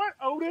me! What,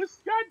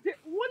 Otis? God damn,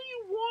 what do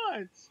you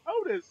want?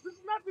 Otis, this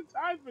is not the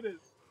time for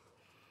this.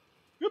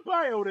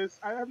 Goodbye, Otis.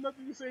 I have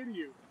nothing to say to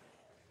you.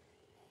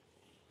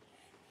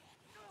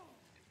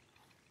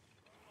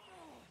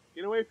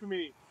 Get away from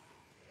me.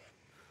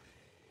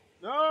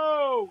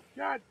 No!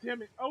 God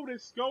damn it.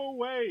 Otis, go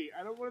away.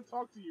 I don't want to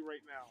talk to you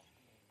right now.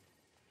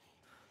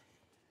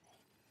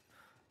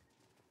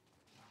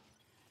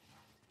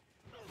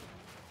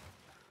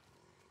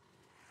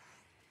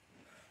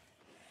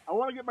 I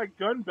want to get my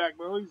gun back,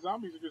 but all these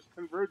zombies are just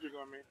converging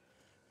on me.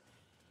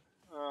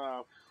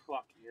 Oh,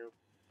 fuck you.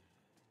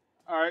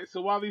 Alright,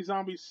 so while these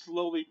zombies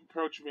slowly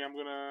approach me, I'm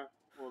gonna...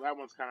 Well, that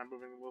one's kind of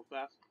moving a little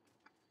fast.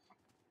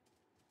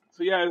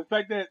 So yeah, the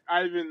fact that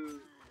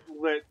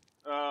lit,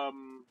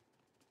 um...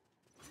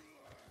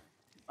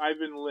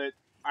 Ivan lit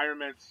Iron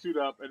Man suit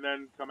up and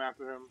then come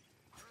after him.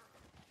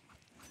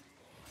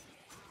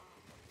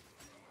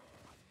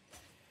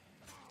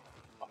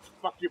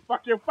 Fuck you,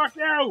 fuck you, fuck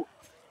you!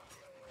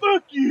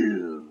 Fuck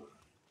you!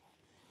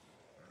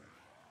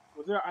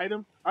 Was there an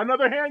item?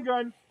 Another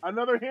handgun!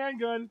 Another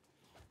handgun!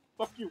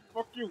 Fuck you,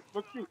 fuck you,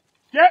 fuck you.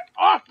 Get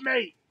off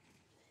me!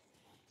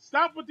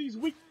 Stop with these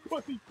weak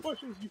pussy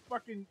pushes, you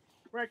fucking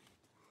prick.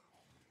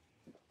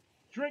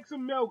 Drink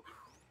some milk.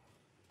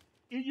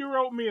 Eat your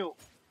oatmeal.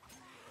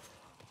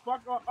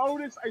 Fuck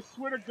Otis, I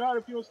swear to God,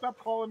 if you don't stop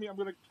calling me, I'm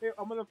gonna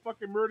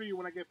fucking murder you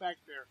when I get back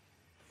there.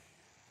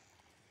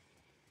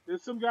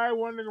 There's some guy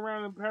wandering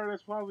around in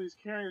Paradise Plaza. He's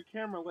carrying a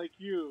camera like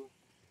you.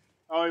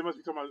 Oh, he must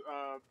be talking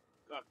about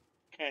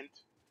Kent.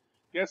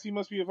 Guess he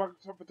must be a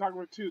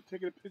photographer too,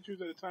 taking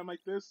pictures at a time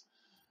like this.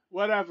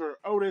 Whatever,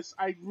 Otis.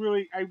 I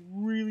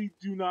really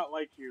do not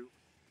like you.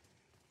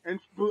 And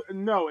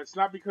no, it's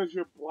not because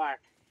you're black.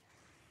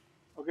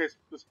 Okay,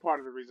 that's part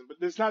of the reason, but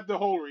that's not the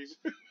whole reason.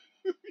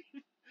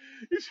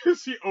 You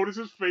just see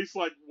Otis's face,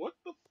 like, what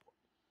the?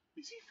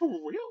 Is he for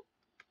real?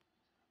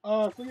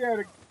 So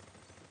yeah,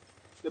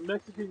 the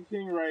Mexican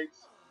King writes,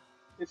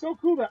 "It's so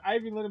cool that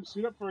Ivan let him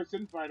suit up first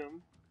and fight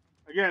him."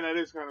 Again, that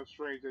is kind of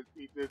strange that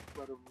he did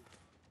let him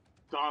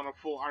don a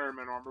full Iron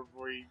Man armor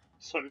before he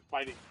started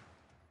fighting.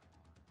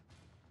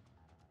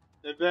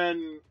 And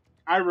then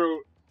I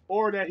wrote,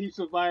 or that he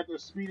survived a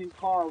speeding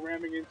car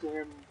ramming into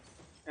him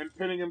and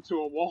pinning him to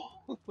a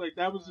wall. Like,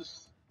 that was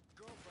just...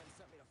 Girlfriend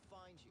sent me to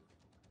find you.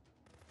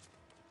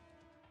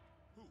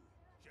 Who?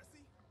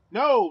 Jesse?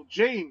 No,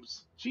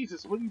 James!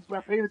 Jesus, what are you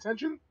not paying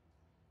attention?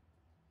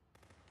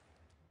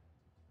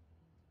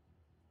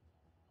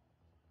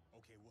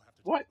 Okay, we'll have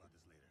to What? talk about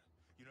this later.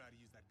 You know how to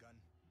use that gun?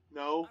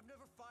 No. I've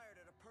never fired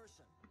at a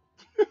person.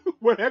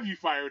 What have you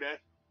fired at?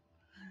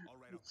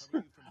 All right, I'll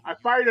cover you from here. I You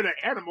fired at guys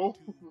an animal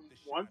to the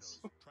once.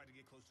 shadows. Try to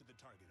get close to the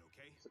target,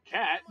 okay? It's a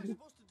cat. What am I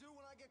supposed to do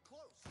when I get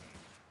close?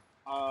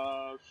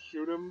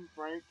 Shoot him,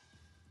 Frank.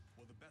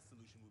 Well, the best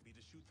solution would be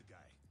to shoot the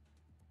guy.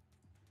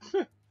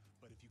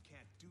 But if you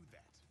can't do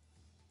that,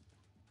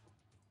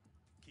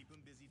 keep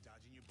him busy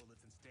dodging your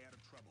bullets and stay out of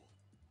trouble.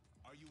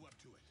 Are you up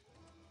to it?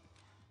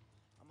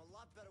 I'm a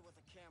lot better with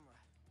a camera.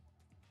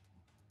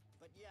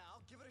 But yeah,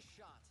 I'll give it a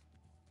shot.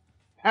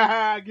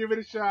 Haha, give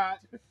it a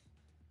shot.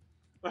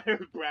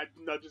 Brad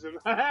nudges him.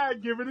 Haha,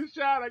 give it a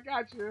shot. I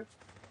got you.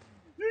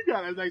 You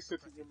got a nice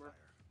sense of Pressing humor. fire.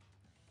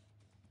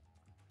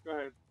 Go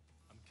ahead.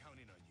 I'm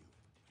counting on you.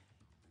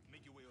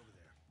 Make your way over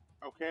there.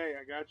 Okay,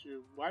 I got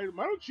you. Why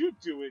don't you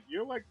do it?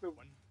 You're like the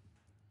 1,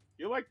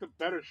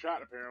 better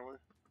shot, apparently.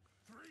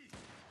 3.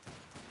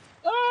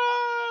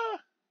 Ah!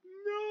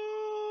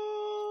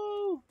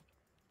 No!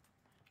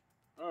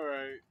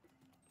 Alright.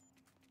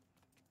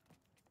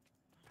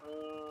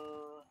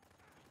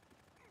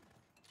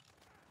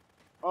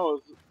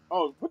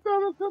 Put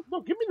down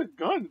no, give me the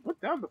gun.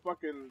 Put down the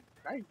fucking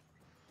knife.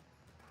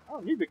 I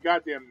don't need the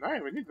goddamn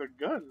knife. I need the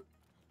gun.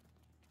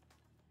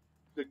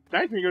 The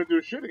knife ain't gonna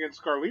do shit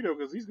against Carlito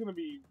because he's gonna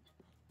be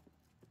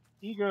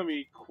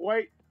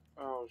quite.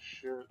 Oh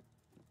shit!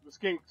 This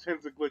game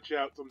tends to glitch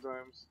out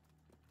sometimes.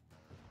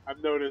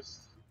 I've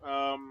noticed.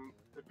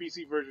 The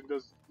PC version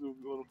does do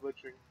a little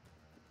glitching.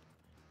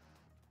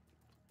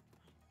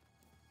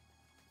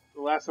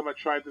 The last time I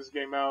tried this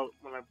game out,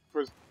 when I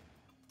first...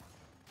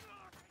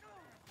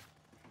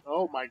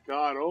 Oh my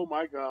god, oh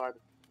my god.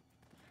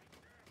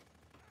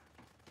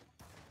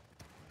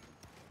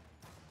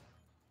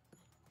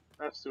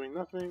 That's doing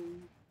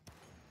nothing.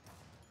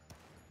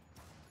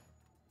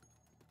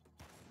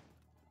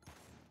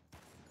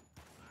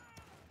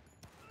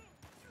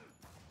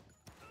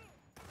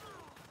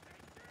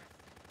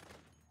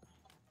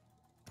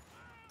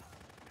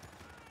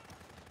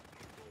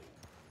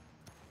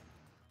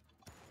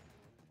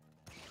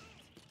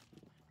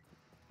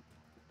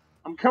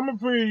 I'm I'm coming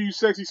for you, you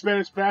sexy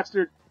Spanish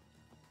bastard.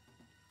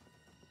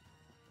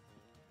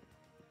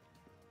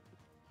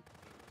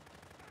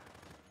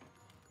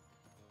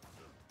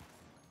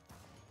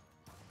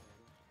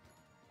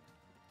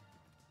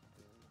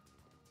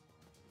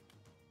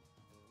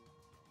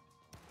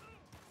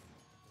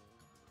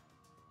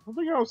 I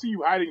think I don't see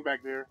you hiding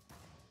back there.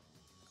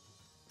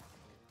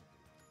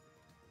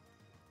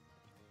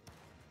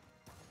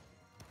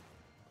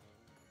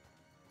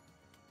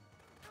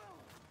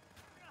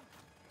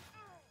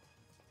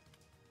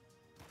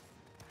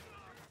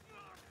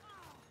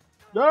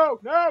 No,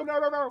 no, no, no,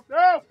 no, no,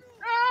 no!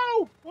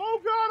 Oh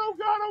God, oh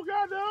God, oh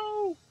God,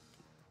 no!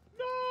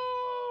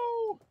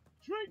 No!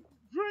 Drink,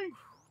 drink!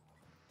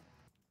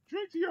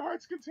 Drink to your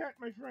heart's content,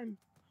 my friend.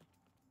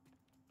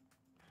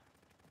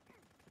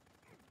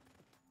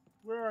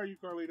 Where are you,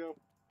 Carlito?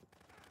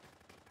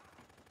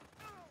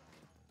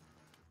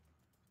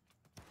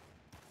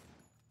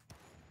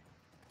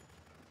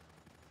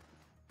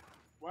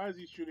 Why is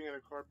he shooting at a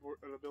cardboard,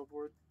 at a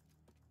billboard?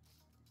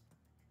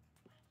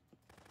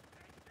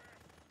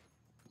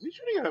 Is he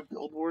shooting at a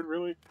billboard,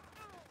 really?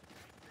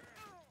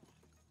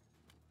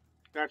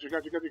 Gotcha,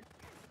 gotcha, gotcha.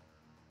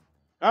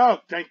 Oh,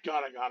 thank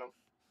God I got him.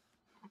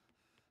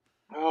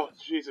 Oh,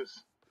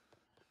 Jesus.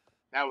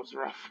 That was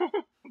rough.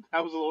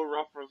 That was a little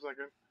rough for a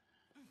second.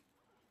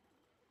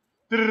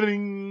 Where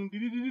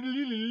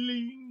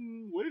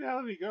the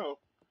hell did he go?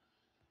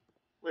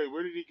 Wait,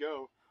 where did he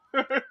go?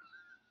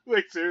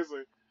 Like,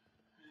 seriously.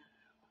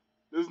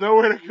 There's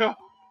nowhere to go.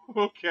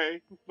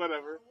 Okay,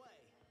 whatever.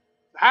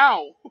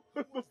 How?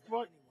 What the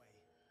fuck?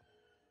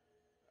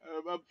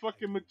 I'm a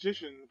fucking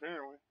magician,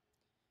 apparently.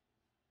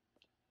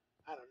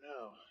 I don't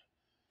know.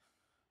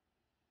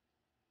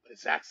 But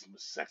his accent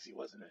was sexy,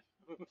 wasn't it?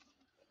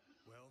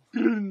 Well,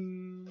 Thanks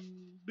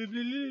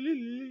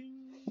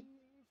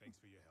thanks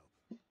for your help.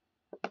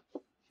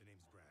 The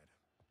name's Brad.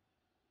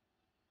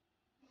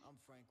 I'm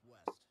Frank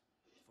West,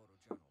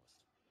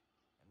 photojournalist.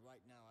 And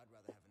right now, I'd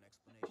rather have an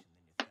explanation than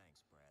your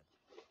thanks, Brad.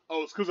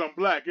 Oh, it's because I'm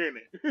black, ain't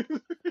it?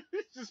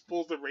 He just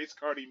pulls the race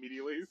card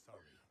immediately. Sorry.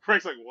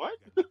 Frank's like, what?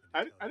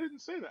 I've got I nothing to tell you.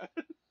 didn't say that.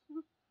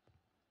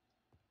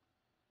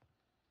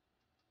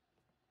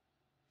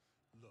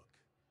 Look,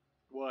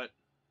 What?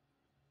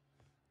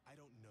 I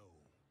don't know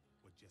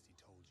what Jesse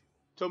told you.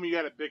 Told me you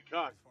had a big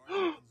cock. As far as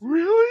I'm concerned,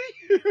 Really?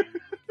 we're working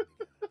together.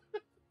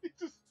 He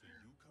just, So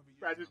you cover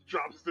your Brad just zombies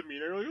drops his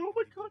demeanor. Like, oh and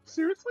my leave the God, rest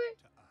seriously?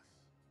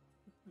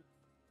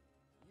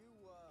 to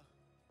us.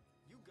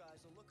 You guys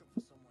are looking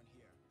for someone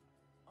here,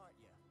 aren't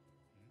you?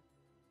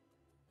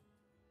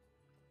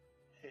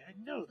 Hey, I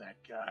know that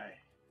guy.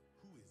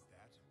 Who is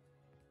that?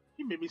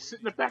 He made me sit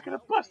in the back of the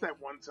bus that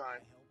one I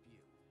time. help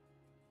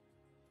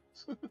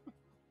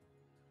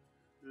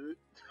you.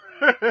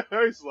 I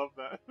always love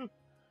that.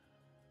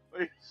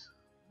 Like,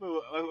 they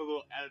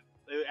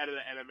added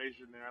an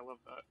animation there. I love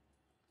that.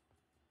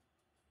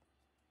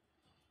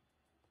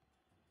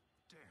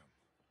 Damn.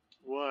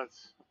 What?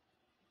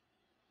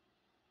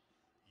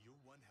 You're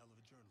one hell of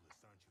a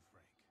journalist, aren't you,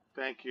 Frank?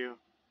 Thank you.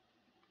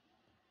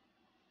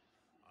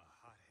 A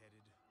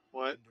hot-headed,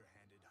 What?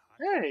 underhanded,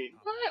 Hey,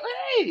 hot-headed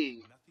hey!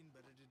 nothing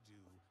better to do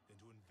than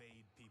to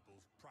invade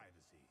people's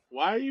privacy.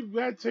 Why you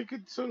gotta take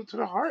it to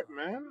the heart,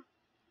 man?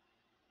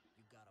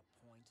 You got a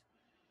point.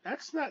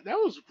 That's not. That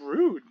was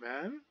rude,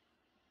 man.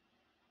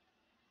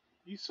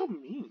 You're so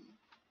mean.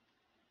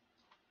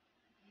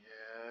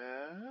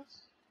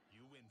 Yes. You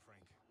win,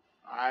 Frank.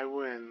 I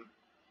win.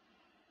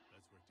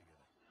 Let's work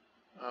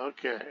together.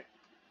 Okay.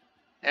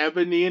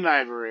 Ebony and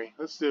Ivory.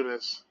 Let's do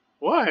this.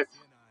 What? Jesse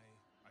and I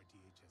are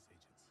DHS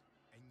agents.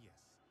 And yes,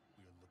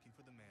 we are looking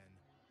for the man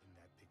in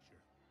that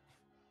picture.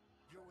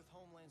 You're with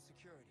Homeland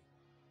Security.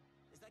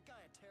 Is that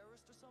guy a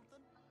terrorist or something?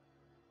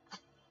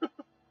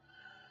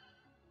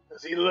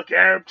 Does he look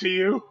Arab to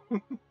you?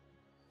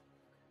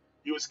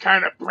 He was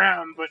kind of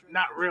brown, but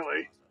not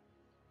really.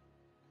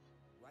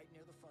 Right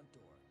near the front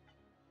door.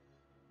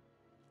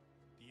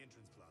 The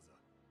entrance plaza.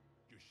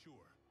 You're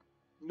sure?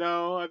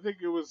 No, I think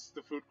it was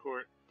the food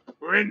court.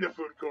 We're in the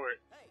food court.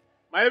 Hey,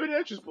 My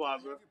Evidentious do I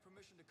have Plaza. your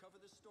permission to cover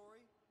this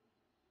story?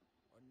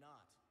 Or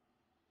not?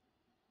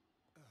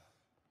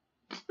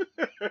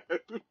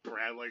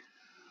 Brad, like,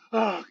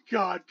 oh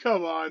God,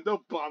 come on,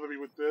 don't bother me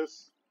with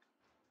this.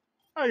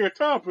 I ain't got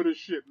time for this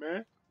shit,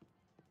 man.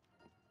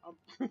 I'm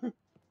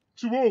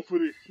too old for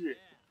this shit.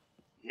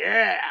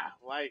 Yeah,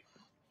 life.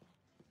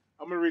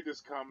 I'm gonna read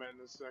this comment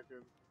in a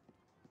second.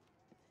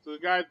 So the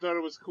guy thought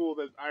it was cool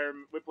that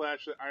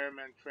Whiplash let Iron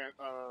Man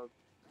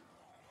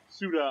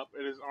suit up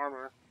in his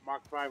armor,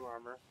 Mach 5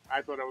 armor.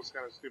 I thought that was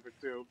kind of stupid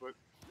too, but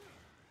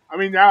I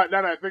mean now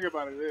that I think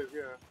about it, it is,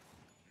 yeah.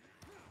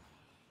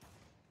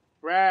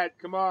 Brad,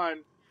 come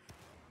on.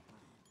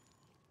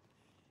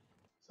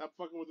 Stop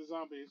fucking with the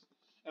zombies.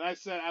 And I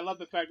said I love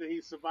the fact that he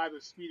survived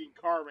a speeding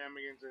car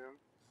ramming into him.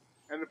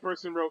 And the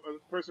person wrote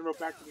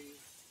back to me,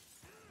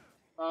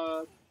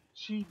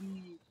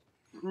 Chibi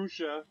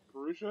Purusha,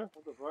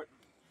 what the fuck?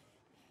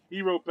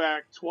 He wrote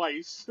back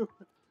twice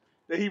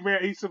that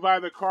he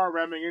survived a car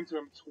ramming into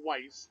him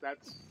twice.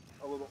 That's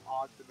a little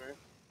odd to me.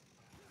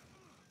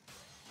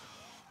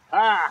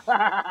 Ha! Ha!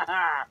 Ha! Ha!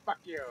 Ha! Fuck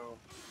you!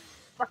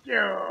 Fuck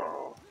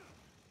you!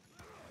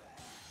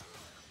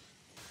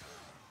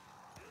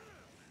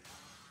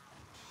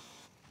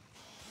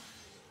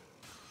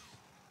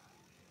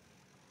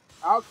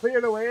 I'll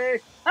clear the way.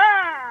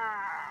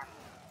 Ha!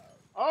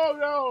 Oh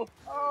no!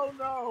 Oh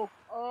no!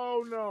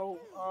 Oh no!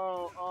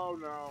 Oh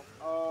no!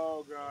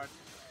 Oh god!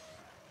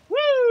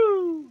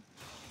 Woo!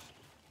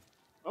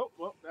 Oh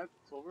well, that's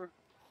over.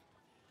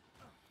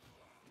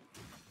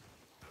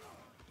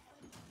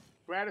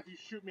 Brad, if you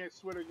shoot me, I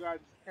swear to God,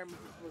 Cam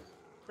just was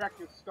crack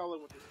your skull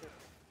in with this shit.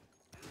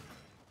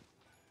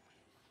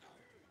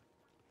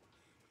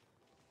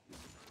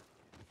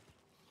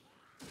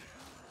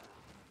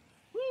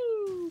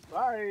 Woo!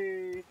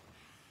 Bye!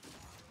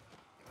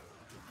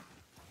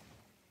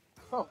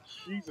 Oh,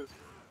 Jesus.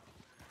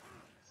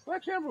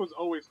 Sledgehammer was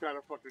always kind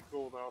of fucking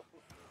cool, though.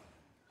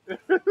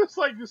 It's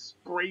like this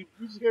spray,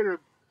 you just hear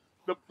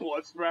the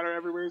blood splatter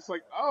everywhere. It's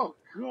like, oh,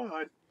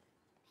 God.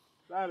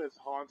 That is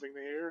haunting to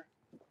hear.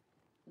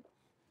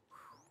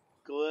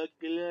 Glug,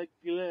 glug,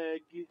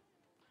 glug.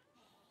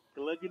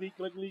 Gluggity,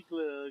 gluggity,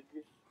 glug.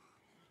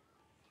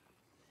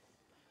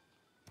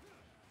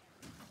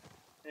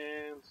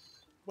 And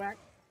whack.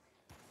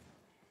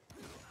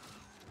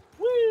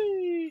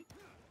 Whee!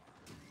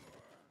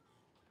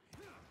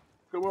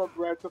 Come on,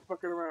 Brad, stop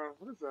fucking around.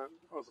 What is that?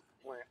 Oh, it's a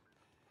plant.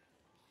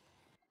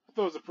 I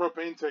thought it was a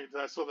propane tank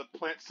until I saw the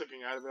plant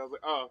sticking out of it. I was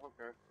like, oh,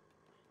 okay.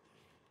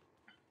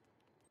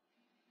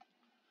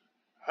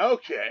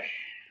 Okay.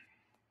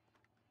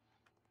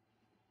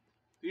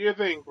 Do your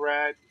thing,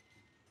 Brad.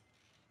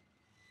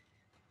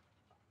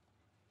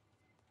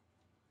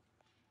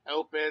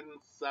 Open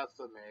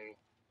sesame.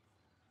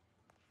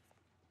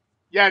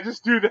 Yeah,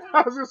 just do that.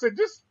 I was gonna say,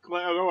 just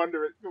go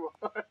under it. Come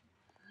on.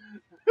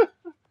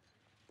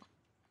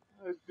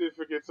 I did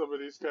forget some of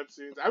these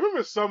cutscenes. I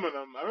remember some of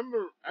them.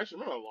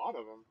 Actually, I remember a lot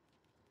of them.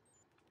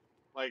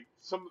 Like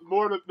some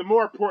more, the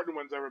more important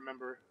ones I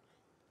remember.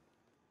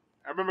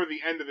 I remember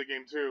the end of the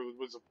game too. It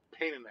was a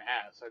pain in the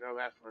ass. I know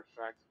that for a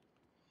fact.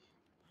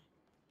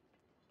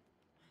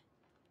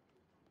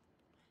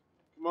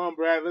 Come on,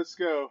 Brad. Let's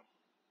go.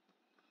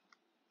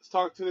 Let's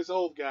talk to this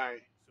old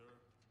guy. Sir,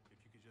 if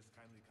you could just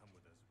kindly come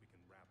with us, we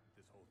can wrap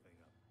this whole thing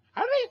up.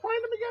 How did they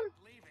find him again?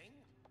 Leaving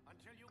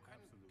until you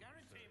can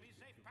guarantee me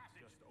safe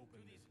passage. Just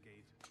open this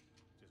gate.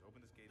 Just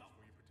open this gate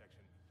for your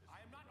protection. I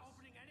am not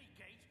opening any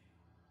gate.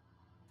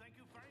 Thank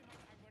you very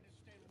much. I'm going to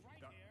stay right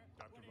here.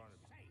 Dr.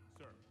 Barnaby. Safe.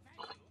 Sir.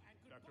 Thank you and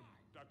goodbye.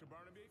 Dr.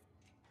 Barnaby?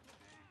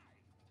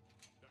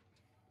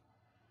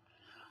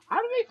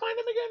 How did they find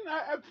him again?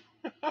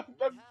 What I'm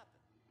happened?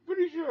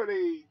 pretty sure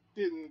they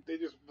didn't. They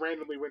just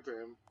randomly went to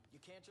him. You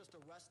can't just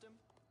arrest him?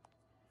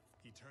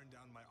 He turned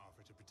down my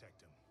offer to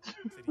protect him.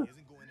 Said he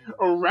isn't going anywhere.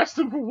 Arrest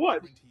him for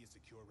what? Guarantee a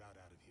secure route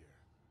out of here.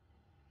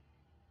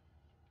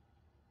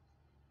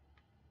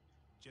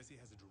 Jesse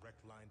has a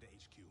direct line to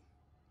HQ.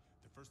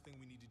 The first thing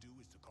we need to do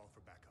is to call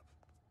for backup.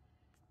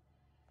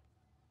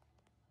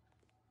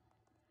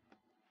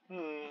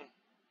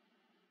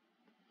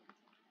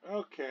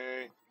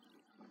 Okay.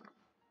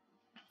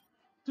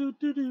 Do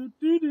do do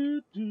do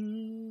do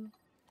do.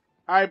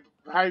 Hi,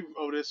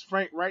 Otis.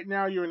 Frank, right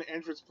now you're in the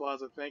entrance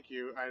plaza. Thank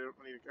you. I don't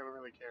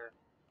really care.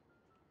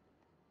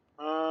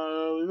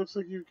 It looks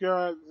like you've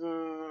got.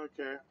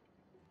 Okay.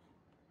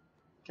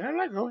 Can I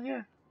not go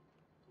here?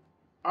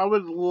 I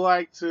would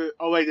like to.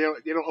 Oh wait,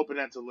 they don't open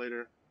that till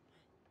later.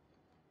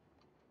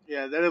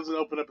 Yeah, that doesn't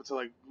open up until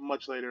like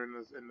much later in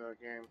the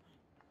game.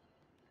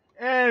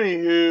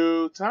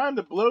 Anywho, time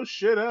to blow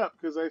shit up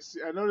because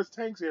I noticed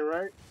tanks here,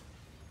 right?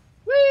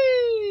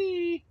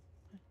 Whee!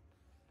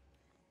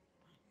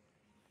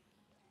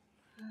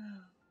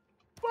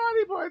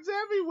 Body parts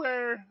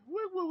everywhere.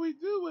 What would we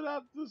do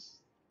without this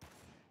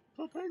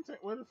propane tank?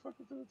 Where the fuck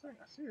is the tank?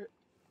 I see it.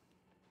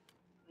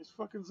 These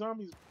fucking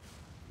zombies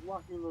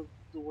blocking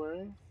the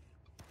way.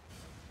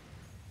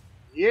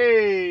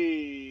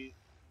 Yay!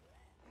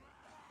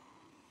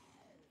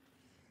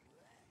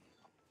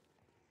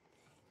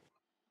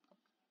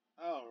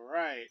 All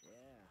right.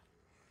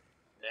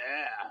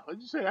 Yeah.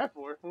 What'd you say that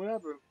for? What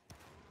happened?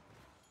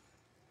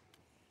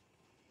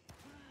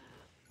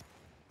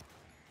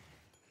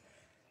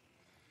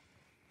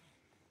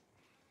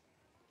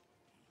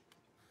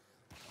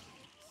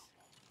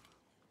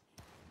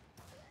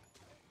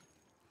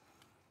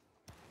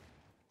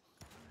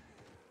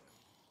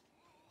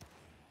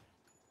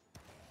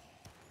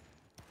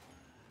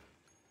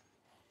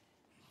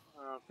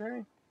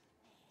 Okay.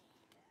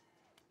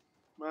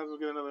 Might as well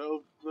get another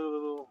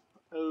little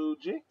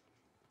OJ.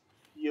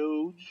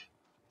 Yoj.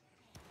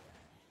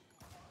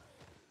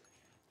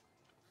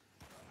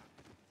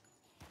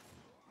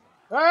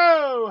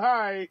 Oh,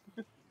 hi.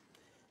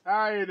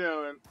 How you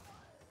doing?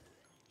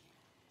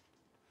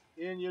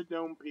 In your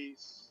dome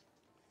piece.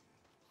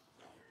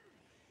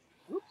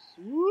 Whoops,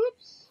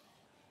 whoops.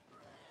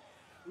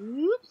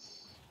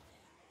 Whoops.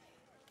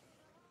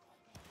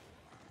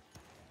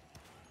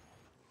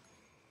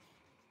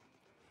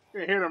 You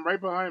can hear them right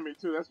behind me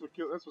too. That's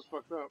what's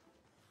fucked up.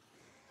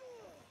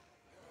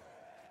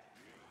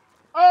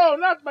 Oh,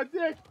 not my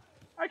dick!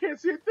 I can't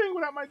see a thing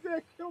without my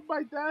dick. Don't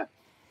bite that.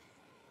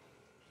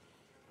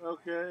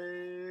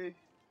 Okay.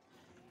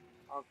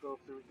 I'll go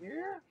through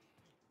here.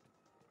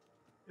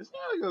 Isn't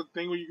there like a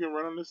thing where you can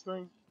run on this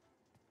thing?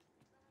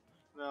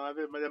 No, I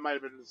think that might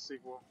have been the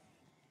sequel.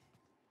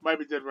 Might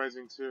be Dead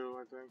Rising 2,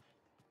 I think.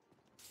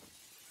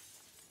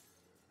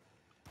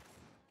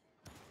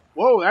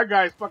 Whoa, that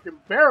guy's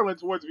fucking barreling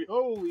towards me.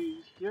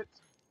 Holy shit.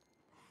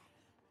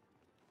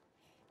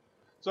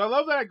 So I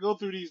love that I go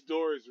through these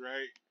doors,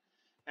 right?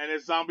 And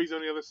there's zombies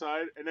on the other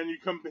side, and then you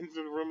come into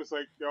the room, it's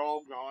like, they're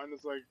all gone.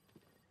 It's like,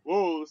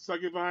 whoa, let's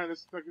not get behind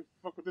this,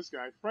 fuck with this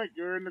guy. Frank,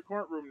 you're in the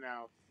courtroom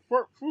now.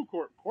 Food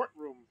court.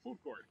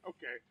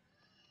 Okay.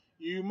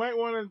 You might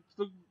want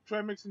to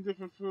try mixing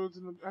different foods.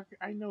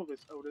 I know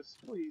this, Otis.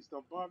 Please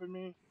don't bother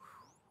me.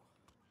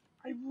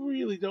 I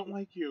really don't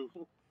like you.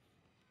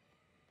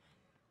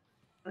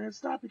 And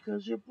it's not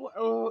because you're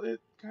well,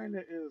 it kind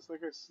of is.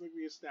 Like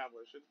we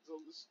established.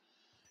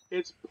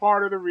 It's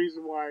part of the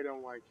reason why I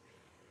don't like you.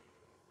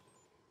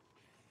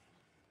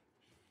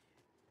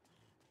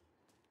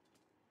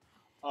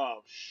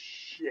 Oh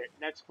shit!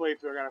 Next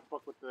playthrough, I gotta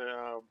fuck with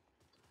the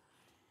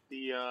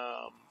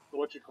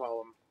what you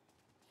call them,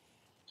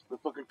 the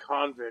fucking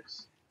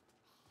convicts.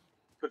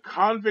 The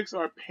convicts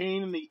are a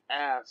pain in the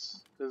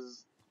ass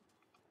because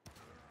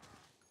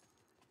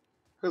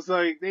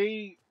like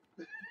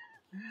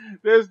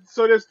there's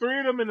three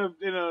of them in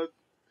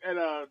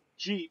a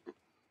jeep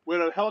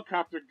with a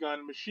helicopter gun,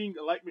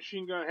 a light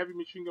machine gun, heavy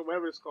machine gun,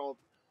 whatever it's called,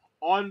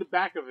 on the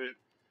back of it,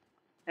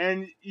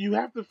 and you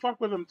have to fuck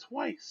with them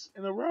twice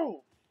in a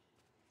row.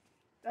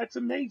 That's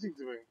amazing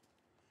to me.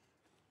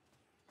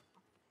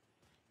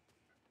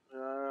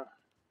 Uh,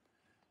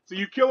 so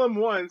you kill him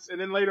once, and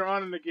then later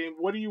on in the game,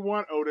 what do you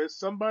want, Otis?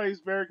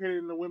 Somebody's barricaded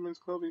in the women's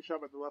clothing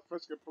shop at the La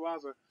Fresca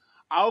Plaza.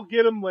 I'll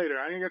get him later.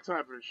 I ain't got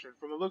time for this shit.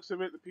 From the looks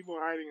of it, the people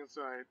are hiding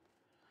inside.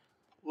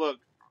 Look,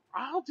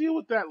 I'll deal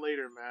with that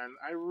later, man.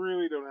 I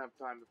really don't have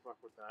time to fuck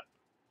with that.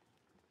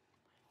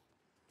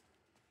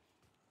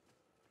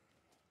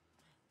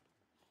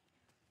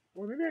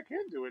 Well, maybe I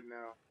can do it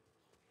now.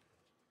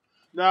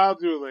 No, I'll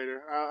do it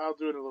later. I'll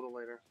do it a little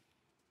later.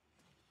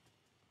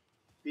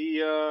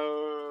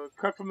 The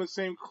cut from the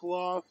same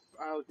cloth,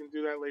 I can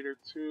do that later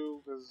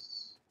too,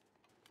 because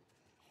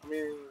I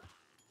mean,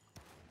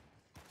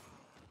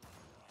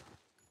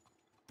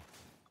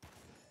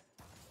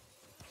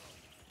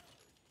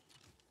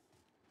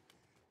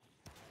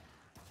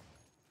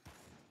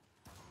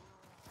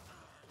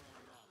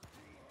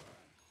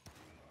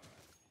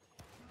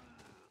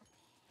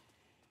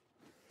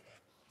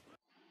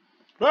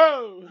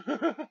 whoa!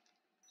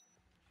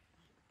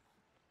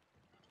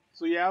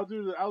 So yeah, I'll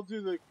do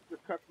the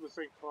cut from the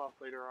same cloth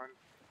later on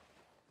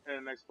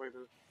in the next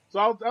playthrough. So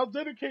I'll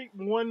dedicate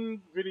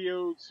one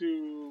video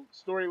to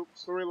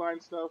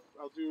storyline stuff.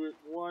 I'll do it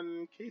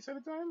one case at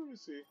a time. Let me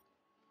see.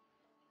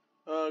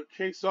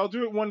 Case. So I'll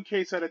do it one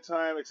case at a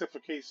time, except for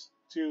case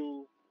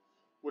 2,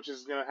 which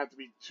is gonna have to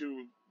be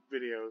 2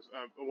 videos.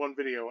 One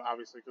video,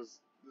 obviously, because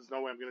there's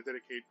no way I'm gonna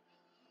dedicate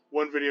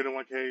one video to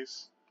one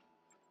case.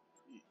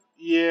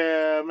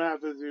 Yeah, I'm gonna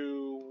have to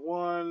do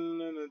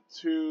 1 and a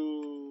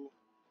 2,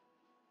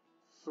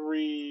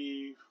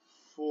 3,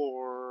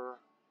 4,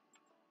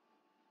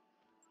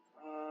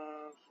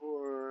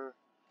 4,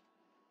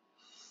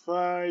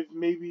 5,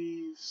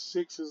 maybe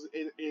 6 is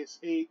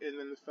 8, and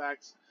then the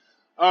facts.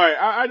 All right,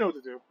 I know what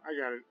to do. I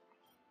got it.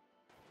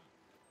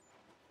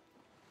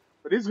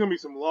 But these are gonna be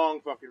some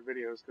long fucking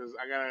videos because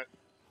I gotta.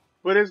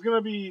 But it's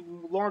gonna be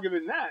longer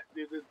than that.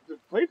 The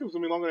playthrough's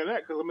gonna be longer than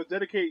that because I'm gonna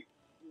dedicate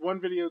one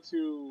video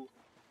to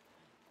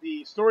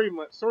the story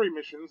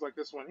missions like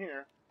this one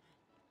here,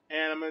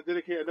 and I'm gonna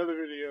dedicate another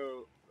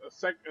video,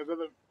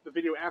 the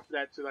video after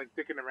that to like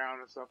dicking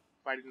around and stuff,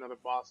 fighting other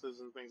bosses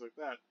and things like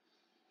that.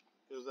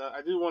 Because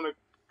I do want to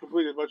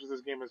complete as much of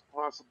this game as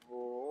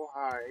possible.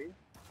 Hi.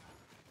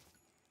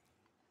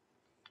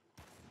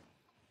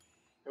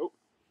 Nope.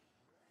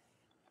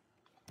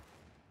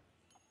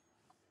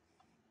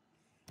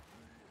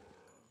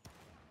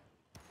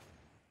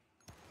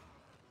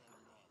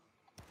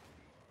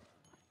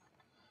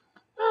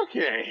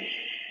 Okay.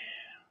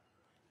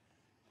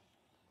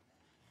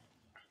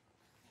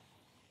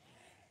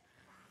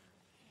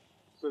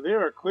 So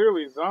there are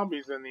clearly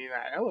zombies in the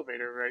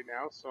elevator right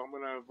now, so I'm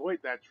gonna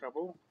avoid that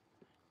trouble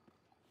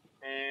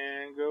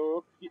and go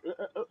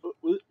up.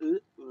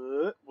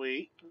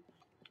 Wait.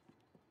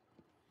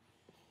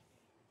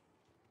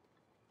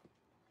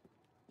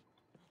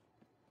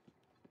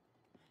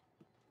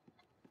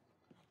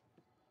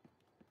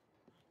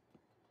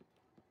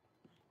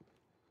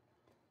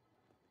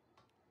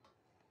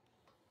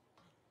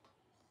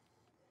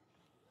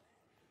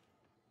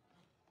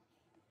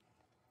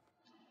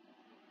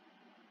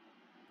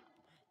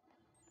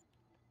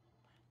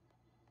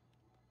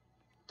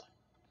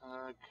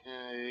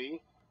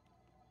 Okay.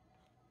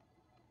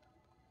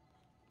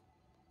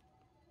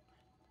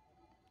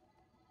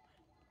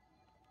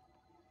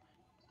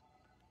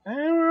 And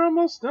we're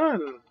almost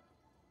done.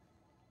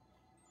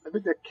 I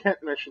think the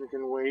Kent mission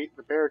can wait.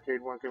 The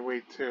barricade one can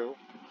wait too.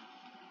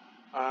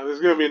 There's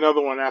gonna be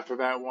another one after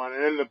that one,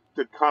 and then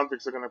the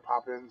convicts are gonna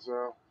pop in.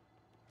 So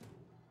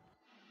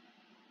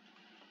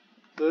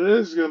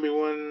this is gonna be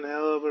one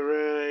hell of a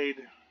raid.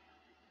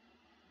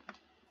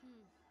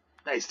 Hmm.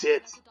 Nice So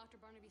that's tits. what Dr.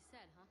 Barnaby said,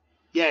 huh?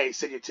 Yeah, he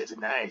said your tits are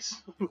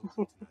nice. The old dude's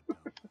not dumb.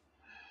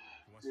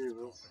 He wants us to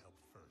call Jesus. for help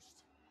first.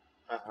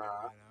 Uh You gonna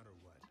huh. line out or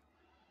what?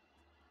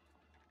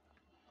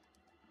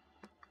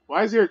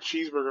 Why is there a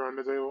cheeseburger on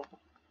the table?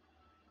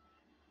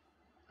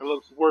 It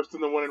looks worse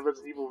than the one in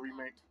Resident Something's Evil being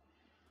remake.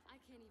 bombed. I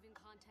can't even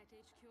contact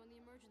HQ on the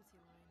emergency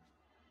line.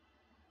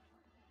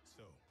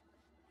 So,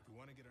 if we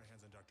want to get our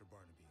hands on Dr.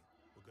 Barnaby,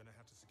 we're gonna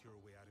have to secure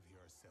a way out of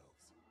here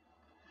ourselves.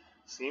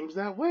 Seems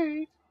that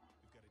way.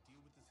 We've got to deal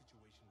with the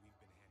situation we've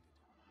been handed.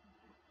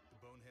 The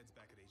boneheads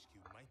back at HQ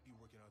might be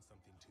working on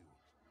something too.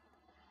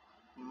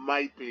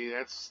 Might be.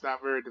 That's not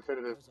very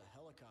definitive. There's a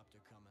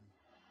helicopter coming.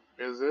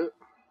 Is it?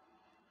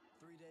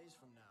 3 days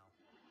from now.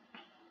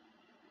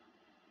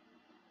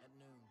 At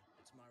noon.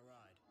 It's my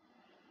ride.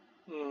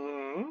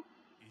 Mm-hmm.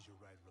 Is your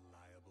ride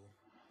reliable?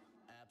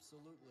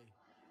 Absolutely.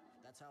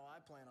 That's how I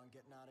plan on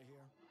getting out of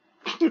here.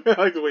 I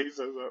like the way he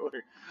says that.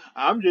 Like,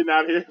 I'm getting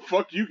out of here.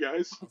 Fuck you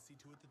guys. I'll see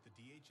to it that the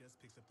DHS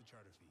picks up the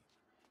charter fee.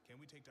 Can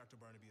we take Dr.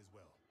 Barnaby as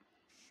well?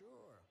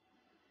 Sure.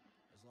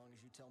 As long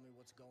as you tell me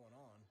what's going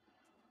on.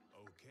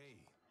 Okay.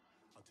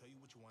 I'll tell you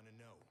what you want to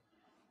know.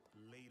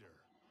 Later.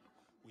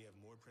 We have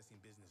more pressing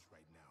business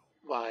right now.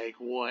 Like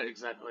what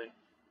exactly?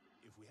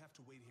 If we have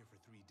to wait here for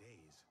 3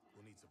 days,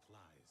 we'll need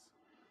supplies.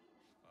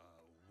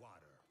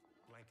 Water,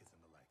 blankets,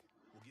 and the like.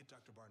 We'll get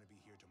Dr. Barnaby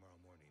here tomorrow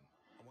morning.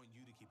 I want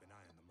you to keep an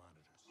eye on the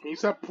monitors. Can you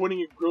stop pointing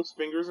your gross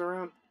fingers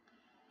around?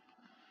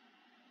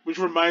 Which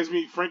reminds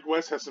me, Frank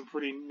West has some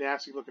pretty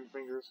nasty looking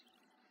fingers.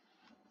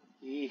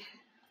 Eeh.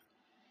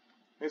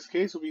 This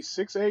case will be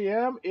 6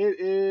 a.m.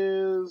 It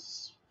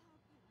is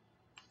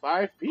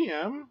 5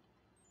 p.m.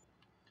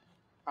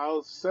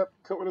 I'll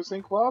cut with a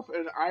sink cloth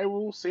and I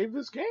will save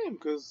this game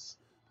because.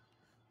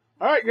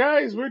 Alright,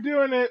 guys, we're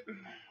doing it.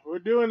 We're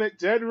doing it.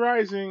 Dead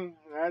Rising.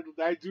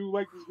 I do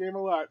like this game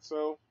a lot,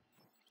 so.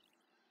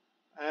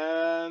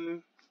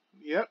 And.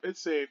 Yep, it's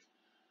saved.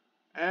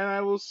 And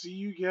I will see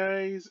you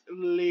guys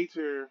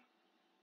later.